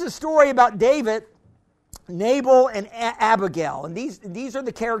 there's a story about David, Nabal, and Abigail. And these are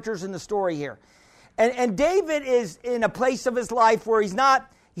the characters in the story here. And David is in a place of his life where he's not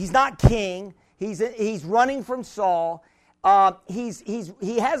king. He's running from Saul.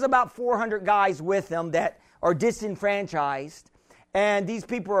 He has about 400 guys with him that are disenfranchised, and these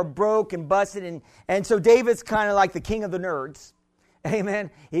people are broke and busted, and so David's kind of like the king of the nerds.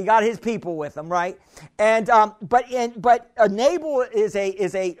 Amen. He got his people with him, right? And but Nabal is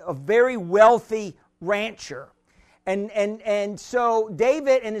a very wealthy rancher, and so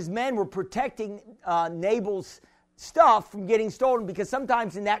David and his men were protecting Nabal's stuff from getting stolen, because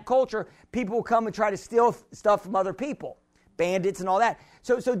sometimes in that culture, people will come and try to steal stuff from other people, bandits and all that.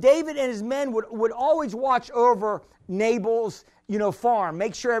 So David and his men would always watch over Nabal's, farm,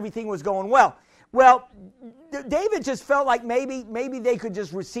 make sure everything was going well. Well, David just felt like maybe they could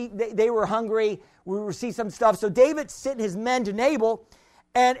just receive, they were hungry, we receive some stuff. So David sent his men to Nabal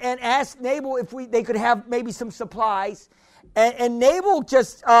and asked Nabal if they could have maybe some supplies. And Nabal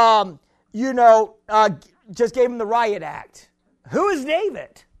just, just gave him the riot act. Who is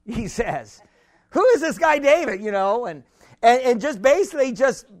David? He says. Who is this guy David? And just basically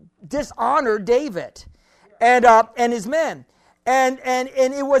just dishonored David and his men. And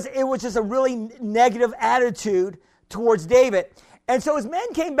it was just a really negative attitude towards David. And so his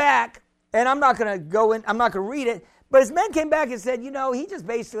men came back, and I'm not going to read it, but his men came back and said, he just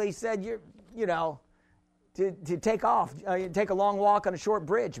basically said, to take off, take a long walk on a short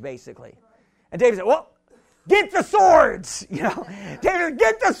bridge, basically. And David said, well, get the swords, David,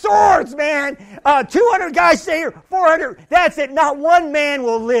 get the swords, man. 200 guys stay here, 400, that's it. Not one man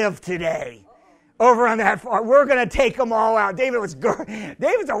will live today over on that far. We're going to take them all out. David's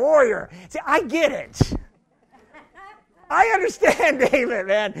a warrior. See, I get it. I understand David,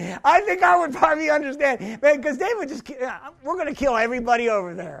 man. I think I would probably understand, man, because David we're going to kill everybody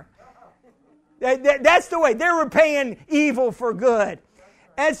over there. That's the way. They're repaying evil for good.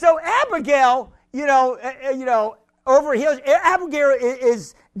 And so Abigail, over here, Abigail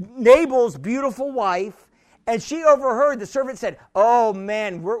is Nabal's beautiful wife, and she overheard the servant said, "Oh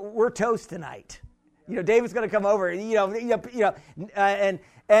man, we're toast tonight. David's going to come over.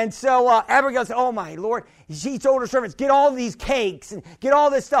 And so Abigail said, "Oh my Lord!" She told her servants, "Get all these cakes and get all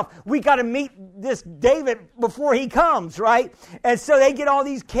this stuff. We got to meet this David before he comes, right?" And so they get all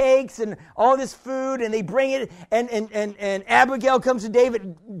these cakes and all this food, and they bring it. And Abigail comes to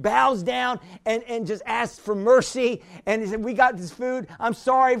David, bows down, and just asks for mercy. And he said, "We got this food. I'm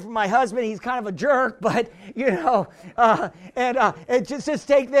sorry for my husband. He's kind of a jerk, but and just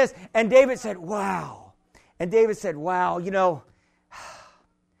take this." And David said, "Wow." And David said, "Wow,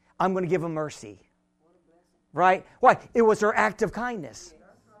 I'm going to give him mercy." Right? Why? It was her act of kindness.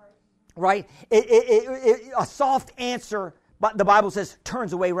 Right? A soft answer, but the Bible says,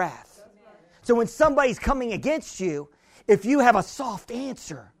 turns away wrath. So when somebody's coming against you, if you have a soft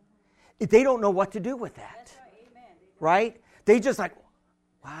answer, they don't know what to do with that. Right? They just like,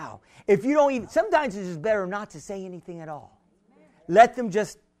 wow. If you don't even, sometimes it's just better not to say anything at all. Let them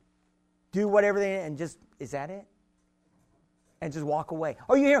just do whatever and just, is that it? And just walk away.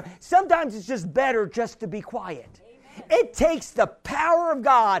 Or sometimes it's just better just to be quiet. Amen. It takes the power of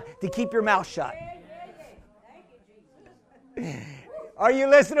God to keep your mouth shut. Are you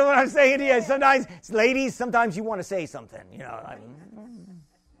listening to what I'm saying to you? Sometimes, ladies, you want to say something.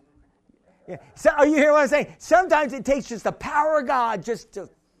 So, are you hearing what I'm saying? Sometimes it takes just the power of God just to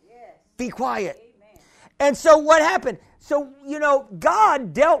be quiet. Amen. And so what happened? So,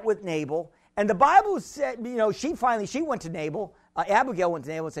 God dealt with Nabal. And the Bible said, she went to Nabal. Abigail went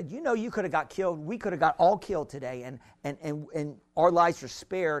to Nabal and said, you could have got killed. We could have got all killed today, and our lives were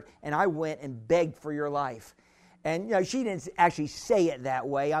spared. And I went and begged for your life. And she didn't actually say it that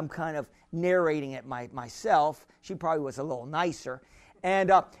way. I'm kind of narrating it myself. She probably was a little nicer.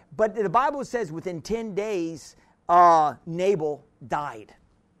 And but the Bible says within 10 days, Nabal died.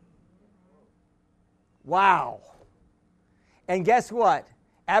 Wow. And guess what?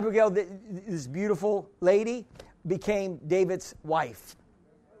 Abigail, this beautiful lady, became David's wife.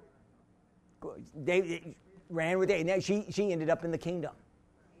 David ran with David. Now she ended up in the kingdom.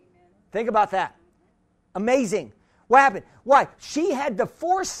 Amen. Think about that. Amazing. What happened? Why? She had the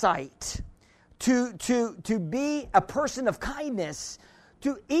foresight to be a person of kindness,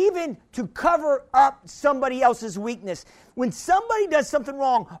 to cover up somebody else's weakness. When somebody does something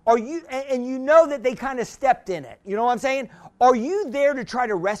wrong, and you know that they kind of stepped in it, you know what I'm saying? Are you there to try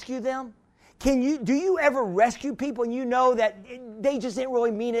to rescue them? Do you ever rescue people and you know that they just didn't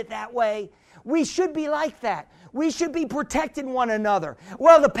really mean it that way? We should be like that. We should be protecting one another.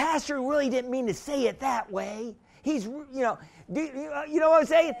 Well, the pastor really didn't mean to say it that way. He's, you know what I'm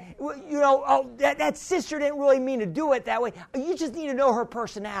saying? That sister didn't really mean to do it that way. You just need to know her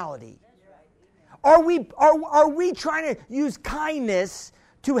personality. Are we trying to use kindness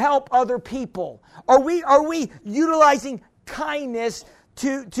to help other people? Are we utilizing kindness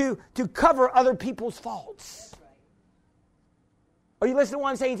to cover other people's faults? Are you listening to what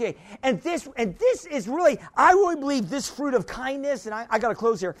I'm saying today? And this is really, I really believe this fruit of kindness, and I got to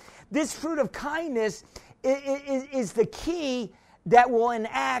close here. This fruit of kindness is the key that will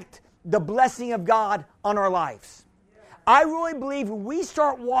enact the blessing of God on our lives. I really believe when we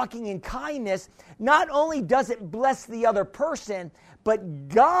start walking in kindness, not only does it bless the other person, but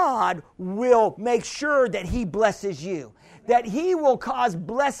God will make sure that He blesses you. That He will cause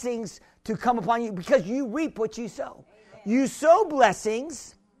blessings to come upon you because you reap what you sow. You sow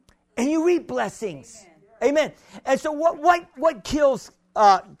blessings and you reap blessings. Amen. And so what kills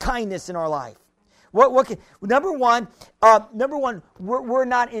kindness in our life? Number one, we're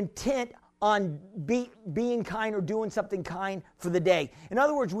not intent on being kind or doing something kind for the day. In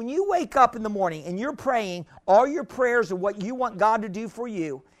other words, when you wake up in the morning and you're praying, all your prayers are what you want God to do for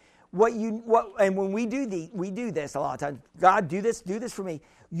you. And when we do this a lot of times. God, do this for me.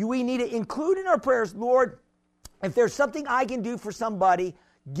 We need to include in our prayers, Lord, if there's something I can do for somebody,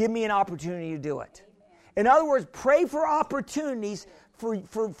 give me an opportunity to do it. In other words, pray for opportunities for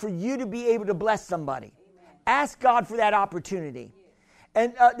you to be able to bless somebody. Ask God for that opportunity.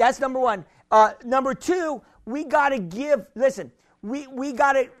 And that's number one. Number two, we got to give, listen, we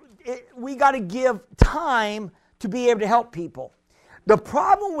got to give time to be able to help people. The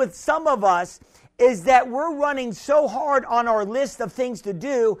problem with some of us is that we're running so hard on our list of things to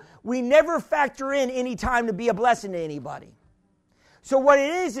do, we never factor in any time to be a blessing to anybody. So what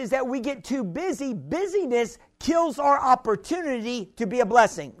it is that we get too busy. Busyness kills our opportunity to be a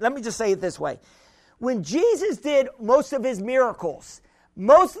blessing. Let me just say it this way. When Jesus did most of His miracles,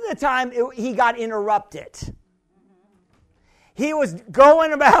 most of the time He got interrupted. He was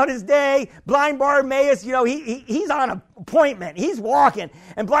going about his day. Blind Bartimaeus, he's on an appointment. He's walking.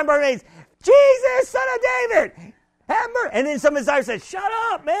 And blind Bartimaeus, Jesus, Son of David, have mercy. And then some of his disciples said, shut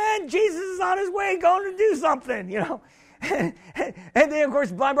up, man. Jesus is on his way going to do something, And then, of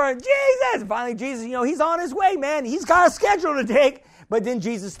course, blind Bartimaeus, Jesus. And finally, Jesus, he's on his way, man. He's got a schedule to take. But then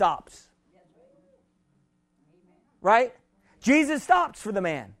Jesus stops. Right? Jesus stops for the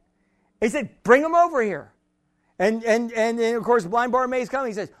man. He said, bring him over here. And then, of course, blind Bartimaeus comes.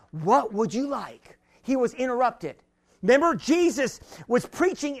 He says, what would you like? He was interrupted. Remember, Jesus was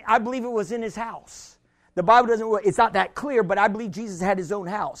preaching, I believe it was in his house. The Bible it's not that clear, but I believe Jesus had his own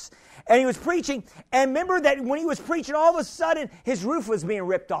house. And he was preaching. And remember that when he was preaching, all of a sudden, his roof was being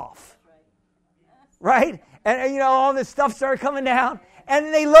ripped off. Right? And, all this stuff started coming down. And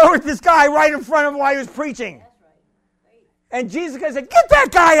then they lowered this guy right in front of him while he was preaching. And Jesus said, get that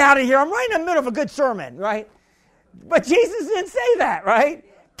guy out of here. I'm right in the middle of a good sermon, right? But Jesus didn't say that, right?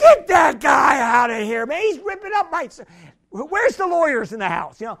 Get that guy out of here, man. He's ripping up my... Where's the lawyers in the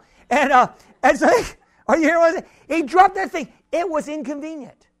house, And so, are you hearing what I'm saying? He dropped that thing. It was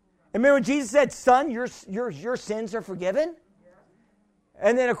inconvenient. And remember Jesus said, son, your sins are forgiven?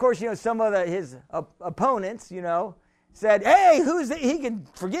 And then, of course, some of his opponents, said, hey, he can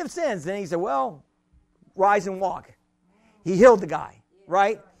forgive sins. And he said, well, rise and walk. He healed the guy,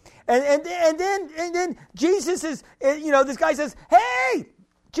 right? And then Jesus is, this guy says, hey,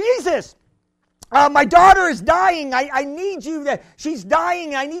 Jesus, my daughter is dying. I need you. She's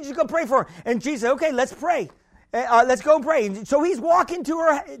dying. I need you to go pray for her. And Jesus said, okay, let's pray. Let's go pray. And so he's walking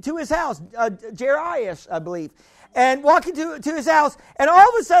to his house, Jairus, I believe, and walking to his house. And all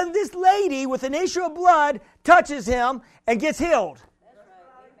of a sudden, this lady with an issue of blood touches him and gets healed.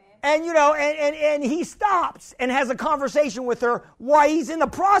 And, you know, and he stops and has a conversation with her while he's in the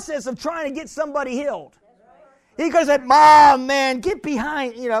process of trying to get somebody healed. He goes, Mom, man, get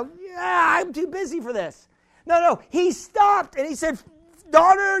behind, you know, I'm too busy for this. No, he stopped and he said,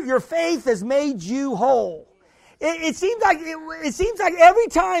 daughter, your faith has made you whole. It seems like every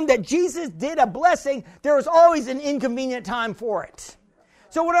time that Jesus did a blessing, there was always an inconvenient time for it.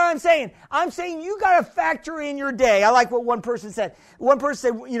 So what am I saying you got to factor in your day. I like what one person said. One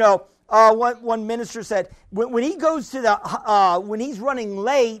person said, you know, one minister said, when he goes to when he's running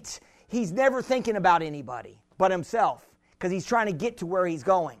late, he's never thinking about anybody but himself because he's trying to get to where he's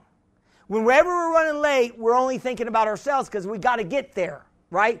going. Whenever we're running late, we're only thinking about ourselves because we got to get there,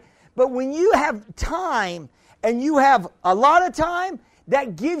 right? But when you have time and you have a lot of time,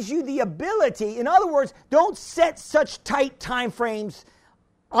 that gives you the ability. In other words, don't set such tight time frames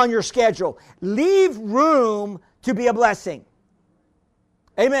on your schedule. Leave room to be a blessing.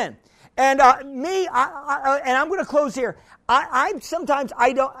 Amen. And and I'm going to close here. I sometimes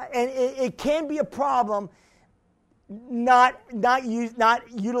don't, and it can be a problem. Not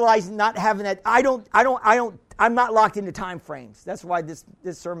utilizing, not having that. I'm not locked into time frames. That's why this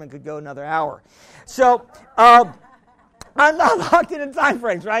sermon could go another hour. So I'm not locked into time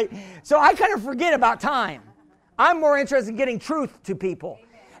frames, right? So I kind of forget about time. I'm more interested in getting truth to people.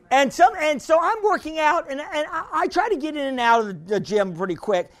 And so I'm working out, and I try to get in and out of the gym pretty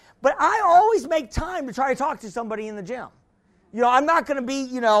quick. But I always make time to try to talk to somebody in the gym. You know, I'm not going to be,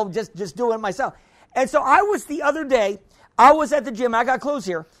 you know, just doing it myself. And so the other day, I was at the gym. I got close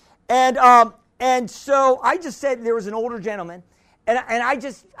here. And so I just said, there was an older gentleman. And I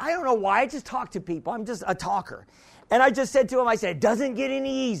don't know why, I just talk to people. I'm just a talker. And I just said to him, I said, it doesn't get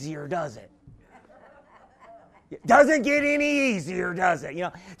any easier, does it? It doesn't get any easier, does it? You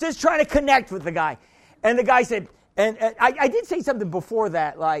know, just trying to connect with the guy. And the guy said, and I did say something before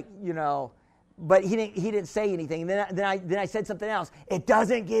that, like, you know, but he didn't say anything. And then I said something else. It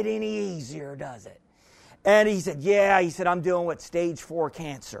doesn't get any easier, does it? And he said, yeah. He said, I'm dealing with stage 4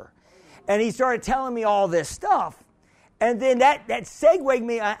 cancer. And he started telling me all this stuff. And then that segued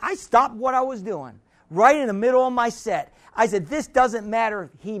me. I stopped what I was doing right in the middle of my set. I said, this doesn't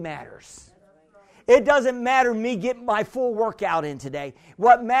matter. He matters. It doesn't matter me getting my full workout in today.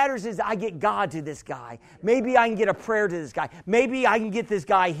 What matters is I get God to this guy. Maybe I can get a prayer to this guy. Maybe I can get this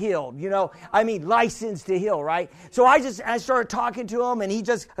guy healed. You know, I mean, licensed to heal, right? So I started talking to him, and he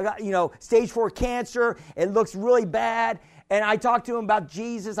just, you know, stage 4 cancer. It looks really bad. And I talked to him about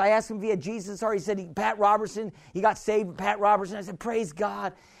Jesus. I asked him if he had Jesus, or he said Pat Robertson. He got saved with Pat Robertson. I said, praise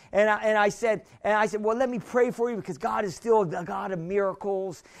God. And I said, well, let me pray for you because God is still a God of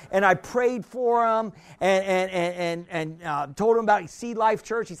miracles. And I prayed for him and told him about Exceed Life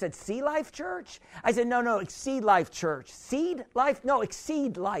Church. He said, Sea Life Church? I said, no, Exceed Life Church. Seed Life? No,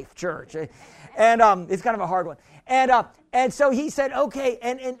 Exceed Life Church. And it's kind of a hard one. And so he said, okay.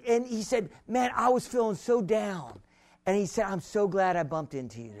 And he said, man, I was feeling so down. And he said, I'm so glad I bumped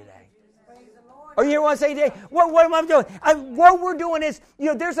into you today. Oh, you hear what I say today? What am I doing? What we're doing is, you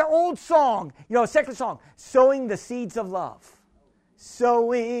know, there's an old song, you know, a secular song, Sowing the Seeds of Love.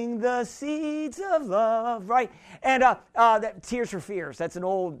 Sowing the seeds of love, right? And that Tears for Fears, that's an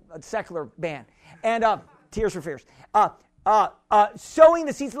old secular band. And Tears for Fears. Sowing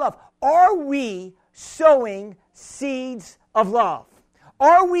the seeds of love. Are we sowing seeds of love?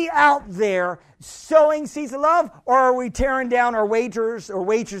 Are we out there sowing seeds of love, or are we tearing down our waiters or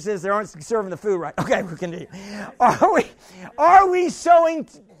waitresses that aren't serving the food right? Okay, we can do. Are we sowing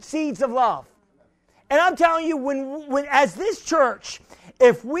seeds of love? And I'm telling you, when as this church,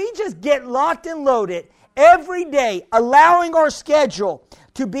 if we just get locked and loaded every day, allowing our schedule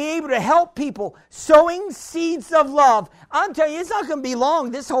to be able to help people, sowing seeds of love, I'm telling you, it's not going to be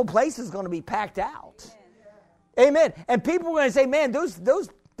long. This whole place is going to be packed out. Amen. And people are going to say, man, those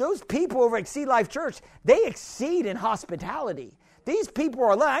people over at Exceed Life Church, they exceed in hospitality. These people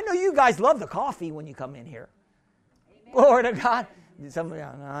are, I know you guys love the coffee when you come in here. Amen. Glory to God. Somebody,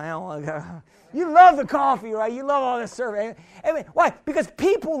 I don't want to go. You love the coffee, right? You love all this service. Amen. Why? Because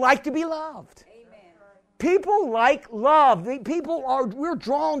people like to be loved. Amen. People like love. We're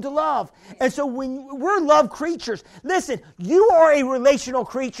drawn to love. And so when we're love creatures, listen, you are a relational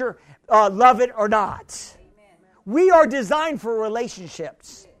creature, love it or not. We are designed for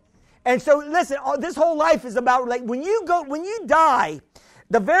relationships. And so, listen, this whole life is about, like, when you die,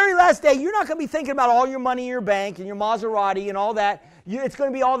 the very last day, you're not going to be thinking about all your money in your bank and your Maserati and all that. It's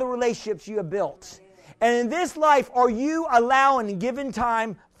going to be all the relationships you have built. And in this life, are you allowing and giving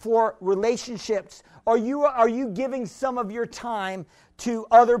time for relationships? Are you giving some of your time to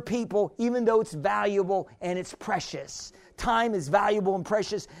other people, even though it's valuable and it's precious? time is valuable and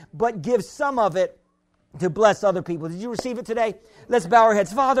precious, but give some of it to bless other people. Did you receive it today? Let's bow our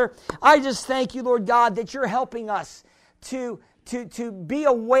heads. Father, I just thank you, Lord God, that you're helping us to be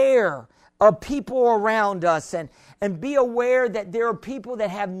aware of people around us and be aware that there are people that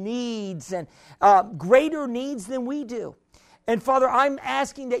have needs and greater needs than we do. And Father, I'm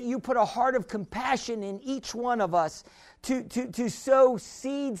asking that you put a heart of compassion in each one of us to sow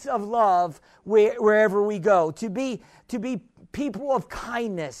seeds of love wherever we go, to be people of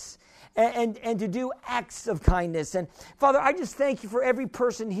kindness and to do acts of kindness. And Father, I just thank you for every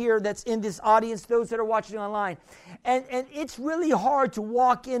person here that's in this audience, those that are watching online. And it's really hard to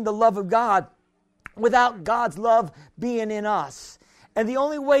walk in the love of God without God's love being in us. And the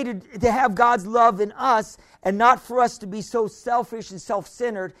only way to have God's love in us and not for us to be so selfish and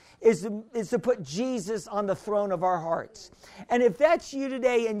self-centered is to put Jesus on the throne of our hearts. And if that's you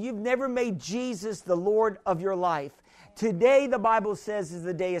today and you've never made Jesus the Lord of your life, today the Bible says is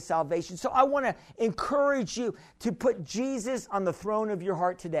the day of salvation. So I want to encourage you to put Jesus on the throne of your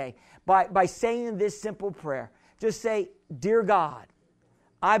heart today by saying this simple prayer. Just say, "Dear God,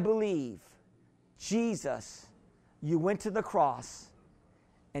 I believe, Jesus, you went to the cross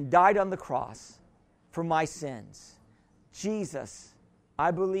and died on the cross for my sins. Jesus,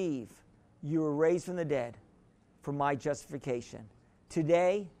 I believe you were raised from the dead for my justification.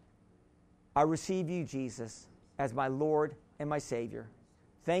 Today, I receive you, Jesus, as my Lord and my Savior.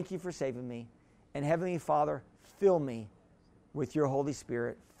 Thank you for saving me. And Heavenly Father, fill me with your Holy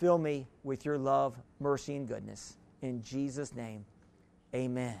Spirit. Fill me with your love, mercy, and goodness. In Jesus' name,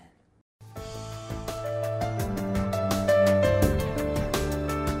 amen."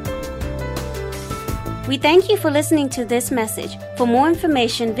 We thank you for listening to this message. For more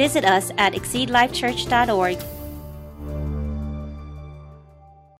information, visit us at exceedlifechurch.org.